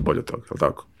mogu nešto i bolje od toga, jel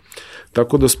tako?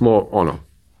 Tako da smo,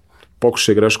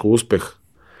 pokušaj, greška, uspeh,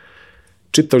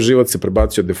 čitav život se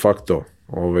prebacio de facto,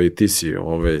 ti si,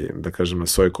 da kažem, na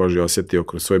svojoj koži osjetio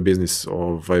kroz svoj biznis,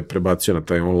 prebacio na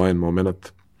taj online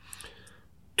moment.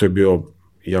 To je bio,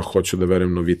 ja hoću da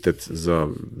verujem, novitet za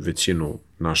većinu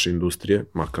naše industrije,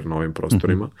 makar na ovim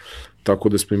prostorima. Tako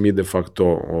da smo mi de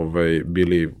facto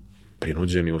bili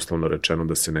prinuđeni, uslovno rečeno,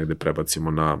 da se negde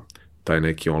prebacimo na taj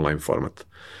neki online format.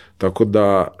 Tako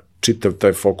da čitav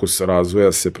taj fokus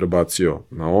razvoja se prebacio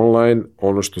na online.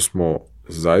 Ono što smo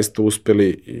zaista uspeli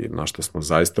i na što smo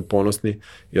zaista ponosni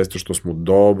jeste što smo u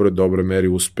dobroj meri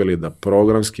uspeli da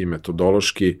programski i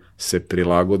metodološki se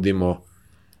prilagodimo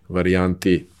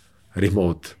varijanti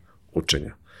remote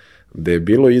učenja. Da je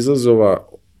bilo izazova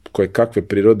koje kakve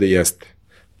prirode jeste.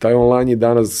 Taj online je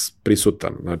danas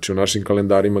prisutan. Znači u našim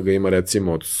kalendarima ga ima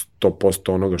recimo od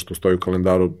 100% onoga što stoji u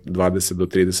kalendaru 20 do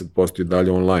 30% i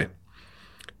dalje online.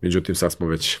 Međutim, sad smo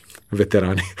već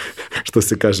veterani, što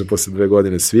se kaže, posle 2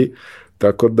 godine svi.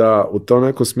 Tako da u tom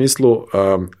nekom smislu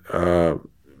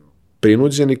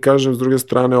prinuđeni, kažem, s druge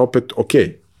strane opet ok,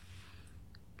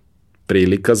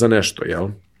 prilika za nešto, jel?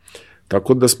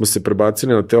 Tako da smo se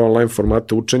prebacili na te online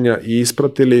formate učenja i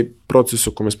ispratili proces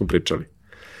o kome smo pričali.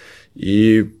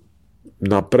 I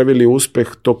napravili uspeh,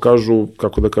 to kažu,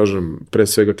 kako da kažem, pre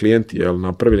svega klijenti, jel,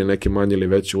 napravili neke manje ili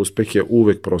veće uspehe,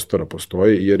 uvek prostora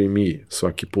postoji, jer i mi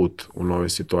svaki put u nove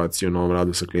situacije, u novom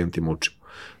radu sa klijentima učimo.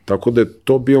 Tako da je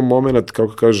to bio moment,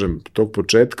 kako kažem, tog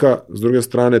početka. S druge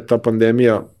strane, ta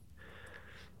pandemija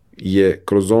je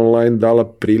kroz online dala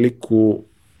priliku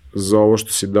za ovo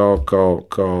što si dao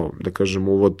kao da kažem,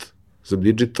 uvod za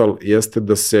digital, jeste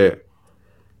da se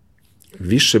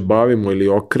više bavimo ili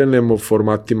okrenemo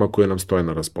formatima koje nam stoje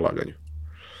na raspolaganju.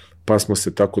 Pa smo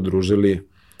se tako družili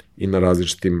i na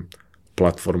različitim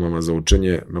platformama za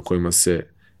učenje na kojima se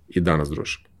i danas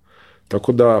družimo.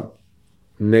 Tako da,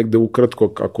 negde ukratko,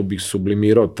 kako bih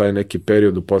sublimirao taj neki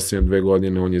period u posljednje 2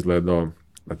 godine, on je izgledao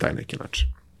na taj neki način.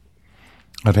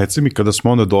 A reci mi, kada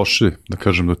smo onda došli, da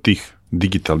kažem, do tih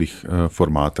digitalnih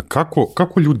formata,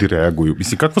 kako ljudi reaguju?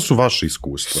 Mislim, kakva su vaše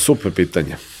iskustva? Super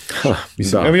pitanje.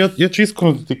 Mislim, evo ja ću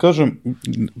iskreno da ti kažem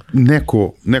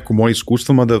neko moje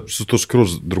iskustvo, mada su to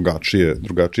skroz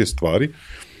drugačije stvari.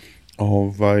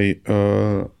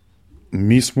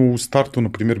 Mi smo u startu, na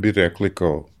primjer, bi rekli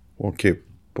kao, ok,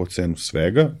 po cenu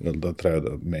svega, da treba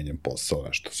da menjam posao,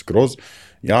 nešto skroz,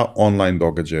 ja online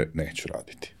događaje neću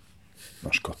raditi.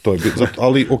 Znaš kao, to je zato,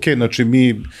 ali ok, znači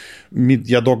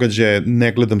ja događaje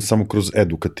ne gledam samo kroz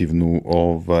edukativnu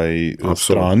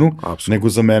stranu, nego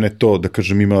za mene to, da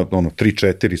kažem, ima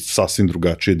 3-4 sasvim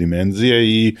drugačije dimenzije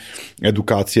i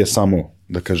edukacija je samo,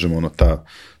 da kažem,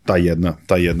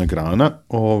 ta jedna grana,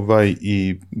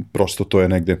 i prosto to je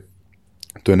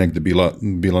negde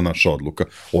bila naša odluka.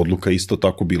 Odluka isto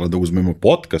tako bila da uzmemo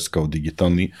podcast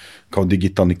kao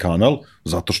digitalni kanal,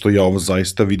 zato što ja ovo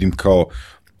zaista vidim kao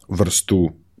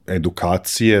vrstu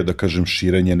edukacije, da kažem,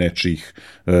 širenje nečijih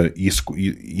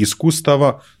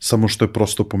iskustava, samo što je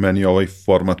prosto po meni ovaj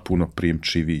format puno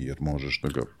prijemčiviji, jer možeš da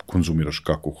ga konzumiraš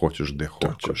kako hoćeš, gde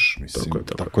hoćeš. Mislim,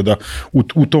 tako da,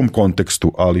 u tom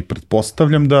kontekstu, ali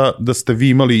pretpostavljam da ste vi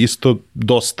imali isto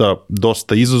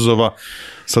dosta izazova.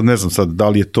 Sad ne znam da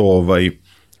li je to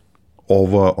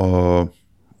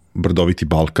Brdoviti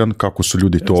Balkan, kako su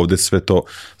ljudi to ovde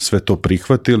sve to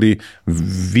prihvatili.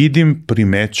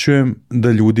 Primećujem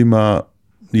da ljudima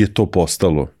je to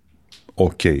postalo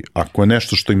ok. Ako je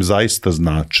nešto što im zaista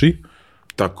znači.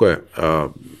 Tako je.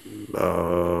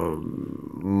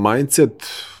 Mindset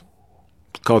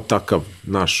kao takav,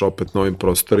 naš, opet na ovim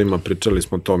prostorima, pričali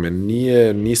smo o tome,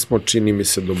 nismo, čini mi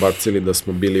se, dobacili da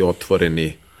smo bili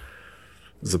otvoreni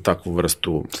za takvu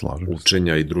vrstu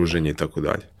učenja i druženja i tako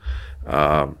dalje.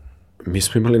 Mi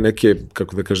smo imali neke,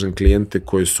 kako da kažem, klijente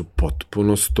koji su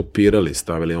potpuno stopirali,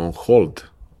 stavili on hold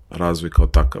razvoj kao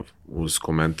takav, uz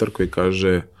komentar koji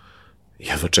kaže,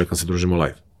 jedva čekam se družimo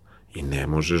live. I ne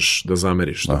možeš da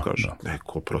zameriš, što kaže.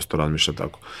 Neko prosto razmišlja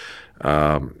tako.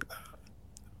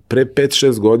 Pre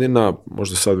 5-6 godina,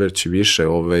 možda sad već i više,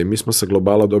 mi smo sa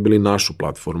Globala dobili našu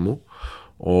platformu,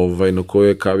 na kojoj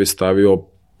je Kavi stavio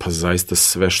pa zaista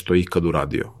sve što je ikad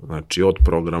uradio. Znači, od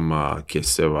programa,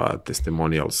 case-eva,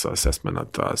 testimonialsa,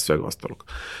 assessmenata, svega ostalog.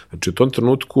 Znači, u tom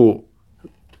trenutku,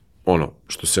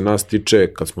 što se nas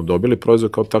tiče, kad smo dobili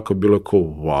proizvod kao tako, bilo je kao,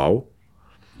 wow,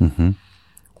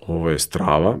 ovo je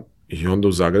strava, i onda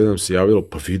u Zagrebu nam se javilo,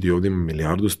 pa vidi, ovdje ima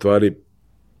milijardu stvari,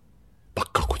 pa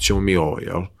kako ćemo mi ovo,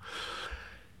 jel?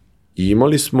 I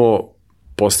imali smo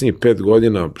posljednjih 5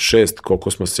 godina, 6,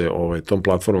 koliko smo se tom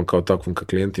platformom kao takvom ka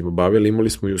klijentima bavili, imali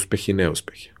smo i uspehe i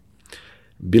neuspehe.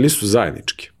 Bili su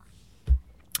zajednički.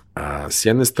 S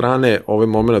jedne strane, ovaj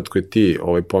moment koji ti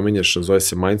pominješ, zove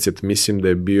se mindset, mislim da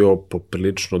je bio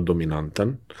poprilično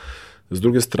dominantan. S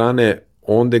druge strane,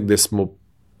 onda gde smo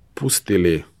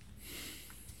pustili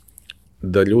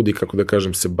da ljudi, kako da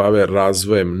kažem, se bave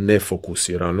razvojem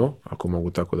nefokusirano, ako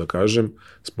mogu tako da kažem,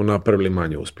 smo napravili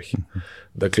manje uspehe.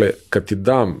 Dakle, kad ti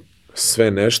dam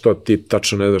sve nešto, a ti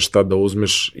tačno ne znaš šta da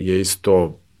uzmeš, je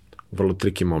isto vrlo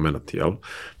triki moment, jel?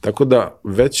 Tako da,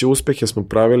 veće uspehe smo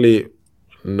pravili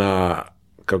na,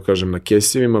 kako kažem, na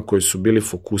case-evima koji su bili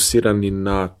fokusirani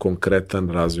na konkretan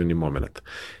razvojni moment.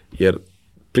 Jer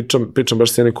pričam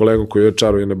baš s jednim kolegom koji je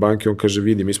čaruje na banki, on kaže,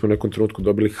 vidi, mi smo u nekom trenutku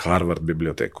dobili Harvard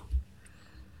biblioteku.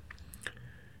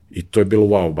 I to je bilo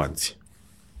wow u banci.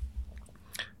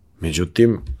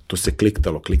 Međutim, to se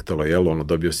kliktalo, jel,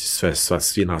 dobio si sve,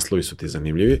 svi naslovi su ti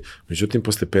zanimljivi, međutim,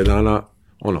 posle 5 dana,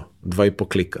 2,5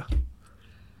 klika.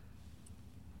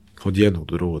 Od jednog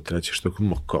do drugog, trećeg, što je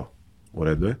kao, u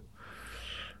redu je.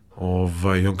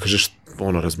 I on kaže,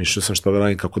 razmišljao sam šta da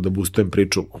radim, kako da boostujem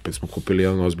priču, opet smo kupili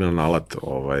jedan ozbiljan alat,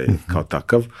 kao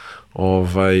takav,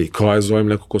 kao ja zovem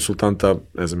nekog konsultanta,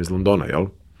 ne znam, iz Londona, jel?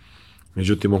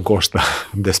 Međutim, on košta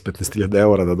 10-15.000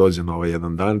 eura da dođe na ovaj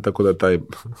jedan dan, tako da je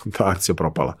ta akcija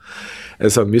propala.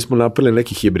 Sad, mi smo napravili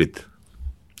neki hibrid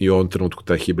i u ovom trenutku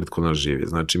taj hibrid kod nas živi.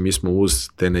 Znači, mi smo uz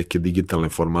te neke digitalne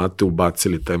formate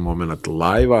ubacili taj moment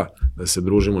live-a, da se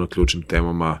družimo na ključnim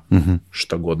temama,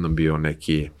 šta god nam bio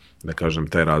neki, da kažem,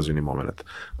 taj razvojni moment.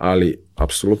 Ali,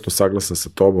 apsolutno saglasan sa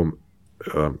tobom,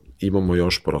 imamo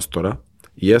još prostora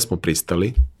jesmo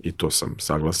pristali, i to sam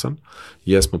saglasan,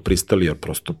 jesmo pristali jer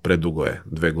prosto predugo je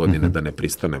 2 godine da ne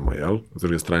pristanemo, jel? S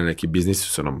druge strane, neki biznisi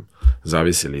su nam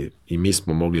zavisili i mi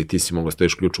smo mogli, ti si mogao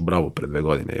staviš ključ u bravu pre 2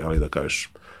 godine, jel? I da kažeš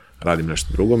radim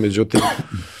nešto drugo, međutim,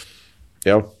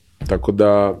 jel? Tako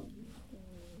da,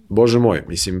 Bože moj,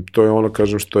 mislim, to je ono,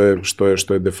 kažem,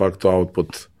 što je de facto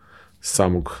output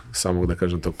samog da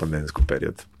kažem, tog pandemijskog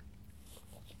perioda.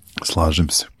 Slažem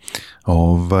se.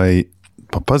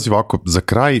 Pa pazi ovako, za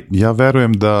kraj, ja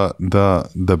verujem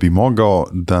da bi mogao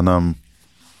da nam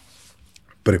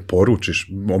preporučiš,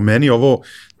 o meni ovo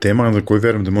tema na koju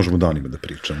verujem da možemo danima da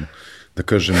pričamo. Da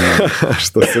kažem,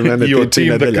 što se mene i o tiče tim,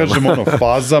 nedeljama. Da kažem,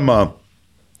 fazama,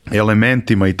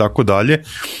 elementima i tako dalje,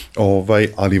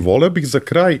 ali voleo bih za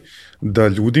kraj da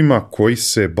ljudima koji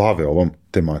se bave ovom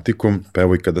tematikom, pa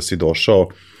evo i kada si došao,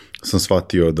 sam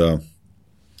shvatio da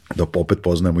opet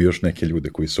poznajemo još neke ljude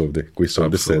koji su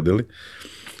ovde sedeli.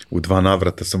 U 2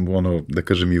 navrata sam, da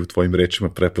kažem, i u tvojim rečima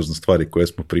prepoznao stvari koje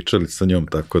smo pričali sa njom,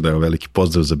 tako da je veliki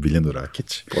pozdrav za Biljanu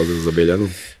Rakić. Pozdrav za Biljanu.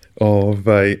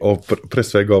 Pre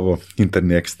svega ovo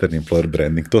interni, eksterni employer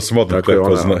branding, to sam odmah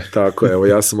prepoznao. Tako je, evo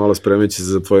ja sam malo spremajući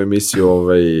za tvoju emisiju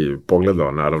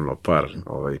pogledao naravno par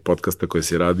podcasta koje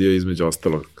si radio, između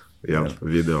ostalog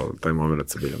video taj moment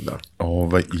sa Biljom, da.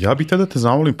 Ja bih tada te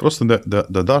zamolim prosto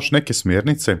da daš neke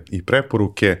smjernice i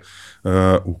preporuke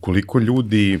ukoliko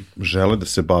ljudi žele da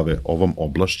se bave ovom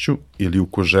oblašću ili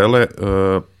uko žele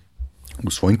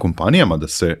u svojim kompanijama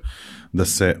da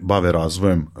se bave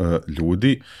razvojem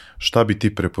ljudi, šta bi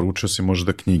ti preporučio si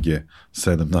možda knjige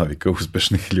 7 navika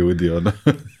uspešnih ljudi?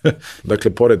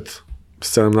 Dakle, pored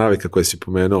 7 navika koje si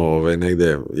pomenuo,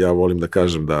 negde ja volim da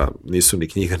kažem da nisu ni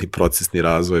knjiga ni procesni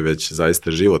razvoj, već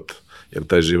zaista život, jer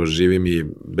taj život živim i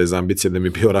bez ambicije da mi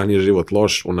bio ranije život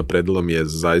loš, unapredilo mi je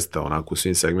zaista onako u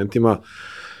svim segmentima.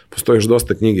 Postoji još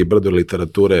dosta knjiga i brdo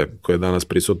literature koje je danas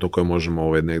prisutno, koje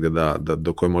možemo negde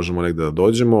do koje možemo negde da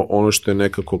dođemo. Ono što je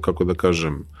nekako, kako da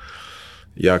kažem,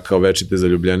 ja kao večiti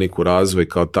zaljubljenik u razvoj,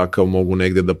 kao takav mogu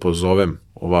negde da pozovem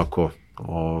ovako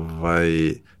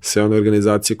sve one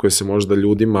organizacije koje se možda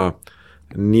ljudima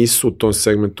nisu u tom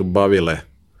segmentu bavile,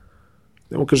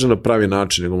 nemo kažem na pravi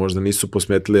način, nego možda nisu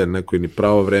posmetili neko ni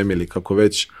pravo vreme ili kako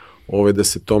već, da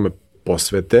se tome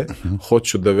posvete.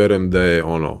 Hoću da verujem da je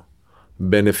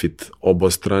benefit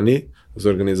obostrani za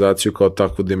organizaciju kao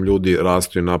takvu, da im ljudi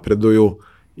rastu i napreduju,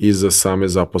 i za same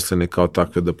zaposlene kao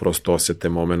takve da prosto osete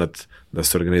moment da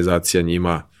se organizacija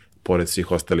njima, pored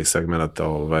svih ostalih segmenata,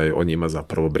 o njima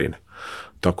zapravo brine.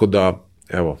 Tako da,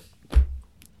 evo,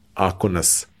 ako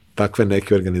nas takve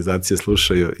neke organizacije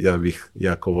slušaju, ja bih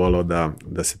jako volao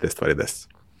da se te stvari desi.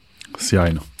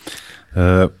 Sjajno.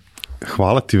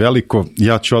 Hvala ti veliko.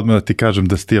 Ja ću odmah da ti kažem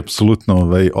da si ti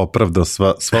apsolutno opravdao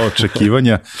sva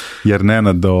očekivanja, jer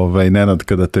Nenad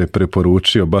kada te je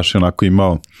preporučio, baš je onako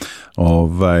imao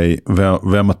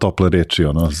veoma tople reči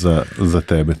za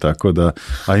tebe, tako da,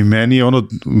 a i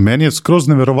meni je skroz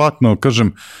neverovatno,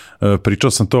 kažem,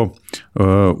 pričao sam to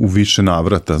u više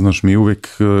navrata, znaš, mi uvek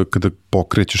kada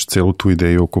pokrećeš celu tu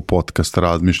ideju oko podcasta,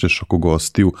 razmišljaš oko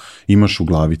gostiju, imaš u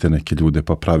glavi te neke ljude,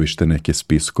 pa praviš te neke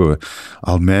spiskove,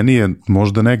 ali meni je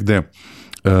možda negde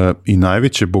i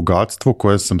najveće bogatstvo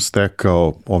koje sam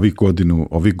stekao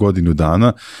ovih godinu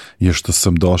dana je što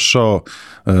sam došao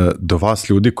do vas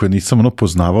ljudi koje nisam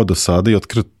poznavao do sada i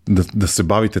otkrio da se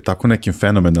bavite tako nekim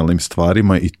fenomenalnim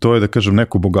stvarima, i to je, da kažem,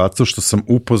 neko bogatstvo što sam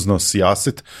upoznao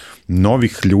sijaset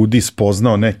novih ljudi,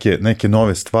 spoznao neke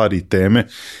nove stvari i teme,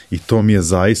 i to mi je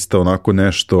zaista onako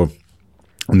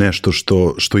nešto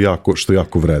što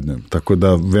jako vrednujem. Tako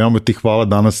da veoma ti hvala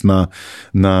danas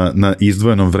na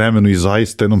izdvojenom vremenu i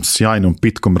zaista jednom sjajnom,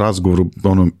 pitkom razgovoru,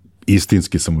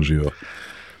 istinski sam uživao.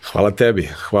 Hvala tebi,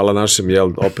 hvala našem,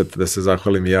 opet da se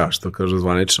zahvalim ja, što kažu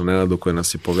zvanično, Nenadu koji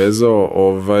nas je povezao.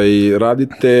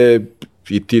 Radite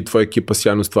i ti i tvoja ekipa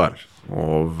sjajnu stvar.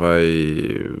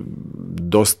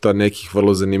 Dosta nekih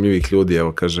vrlo zanimljivih ljudi,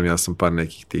 evo kažem, ja sam par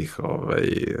nekih tih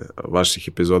vaših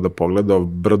epizoda pogledao,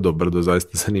 brdo zaista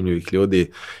zanimljivih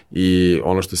ljudi, i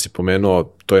ono što si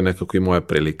pomenuo, to je nekako i moja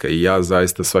prilika, i ja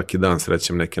zaista svaki dan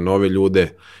srećem neke nove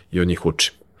ljude i od njih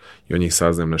učim. I od njih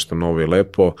saznajem nešto novo i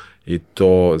lepo, i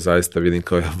to zaista vidim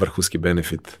kao vrhunski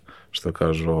benefit, što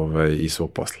kažu, i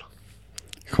svog posla.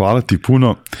 Hvala ti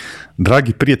puno.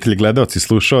 Dragi prijatelji, gledalci,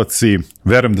 slušalci,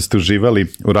 verujem da ste uživali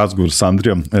u razgovoru s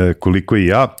Andrijom koliko i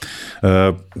ja.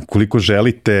 Koliko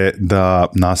želite da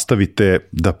nastavite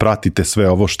da pratite sve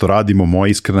ovo što radimo, moja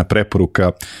iskrena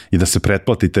preporuka je da se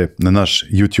pretplatite na naš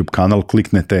YouTube kanal,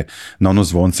 kliknete na ono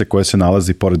zvonce koje se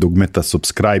nalazi pored dugmeta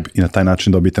subscribe i na taj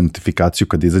način dobijete notifikaciju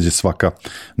kad izađe svaka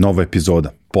nova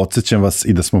epizoda. Podsjećam vas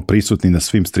i da smo prisutni na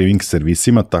svim streaming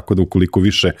servisima, tako da ukoliko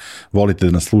više volite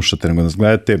da nas slušate nego da nas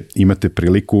gledate, imate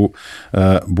priliku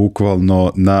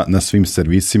bukvalno na svim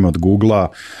servisima od Googlea,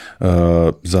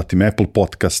 zatim Apple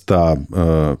podcasta,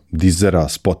 Deezera,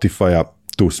 Spotify-a,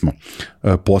 tu smo.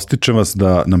 Postičem vas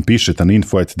da nam pišete na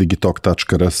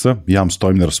info@digitalk.rs, ja vam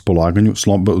stojim na raspolaganju,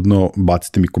 slobodno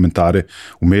bacite mi komentare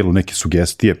u mailu, neke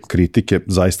sugestije, kritike,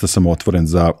 zaista sam otvoren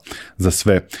za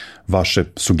sve vaše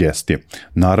sugestije.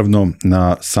 Naravno,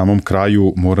 na samom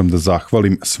kraju moram da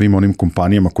zahvalim svim onim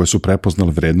kompanijama koje su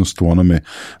prepoznale vrednost u onome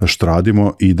što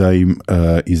radimo i da im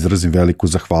izrazim veliku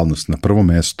zahvalnost. Na prvom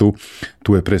mestu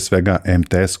tu je pre svega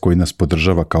MTS koji nas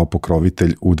podržava kao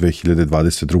pokrovitelj u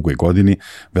 2022. godini.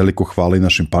 Veliko hvala i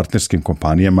našim partnerskim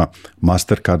kompanijama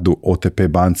Mastercardu, OTP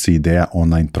banci i Ideja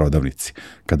online prodavnici.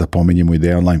 Kada pomenjemo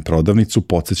Ideja online prodavnicu,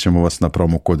 podsjećamo vas na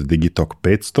promo kod Digitalk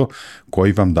 500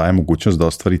 koji vam daje mogućnost da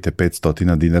ostvarite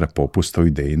 500 dinara popusta u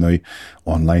Idejinoj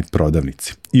online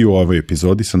prodavnici. I u ovoj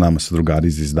epizodi sa nama su drugari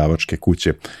iz izdavačke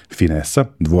kuće Finesa,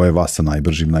 dvoje vas sa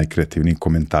najbržim, najkreativnijim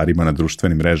komentarima na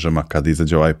društvenim mrežama. Kada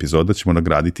izađe ova epizoda ćemo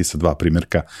nagraditi sa 2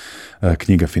 primjerka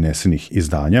knjiga Finesinih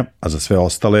izdanja, a za sve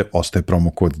ostale ostaje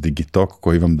promo kod Digitalk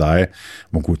koji vam daje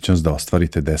mogućnost da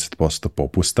ostvarite 10%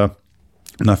 popusta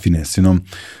na Finesinom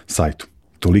sajtu.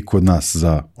 Toliko od nas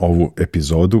za ovu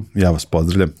epizodu, ja vas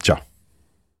pozdravljam, ćao!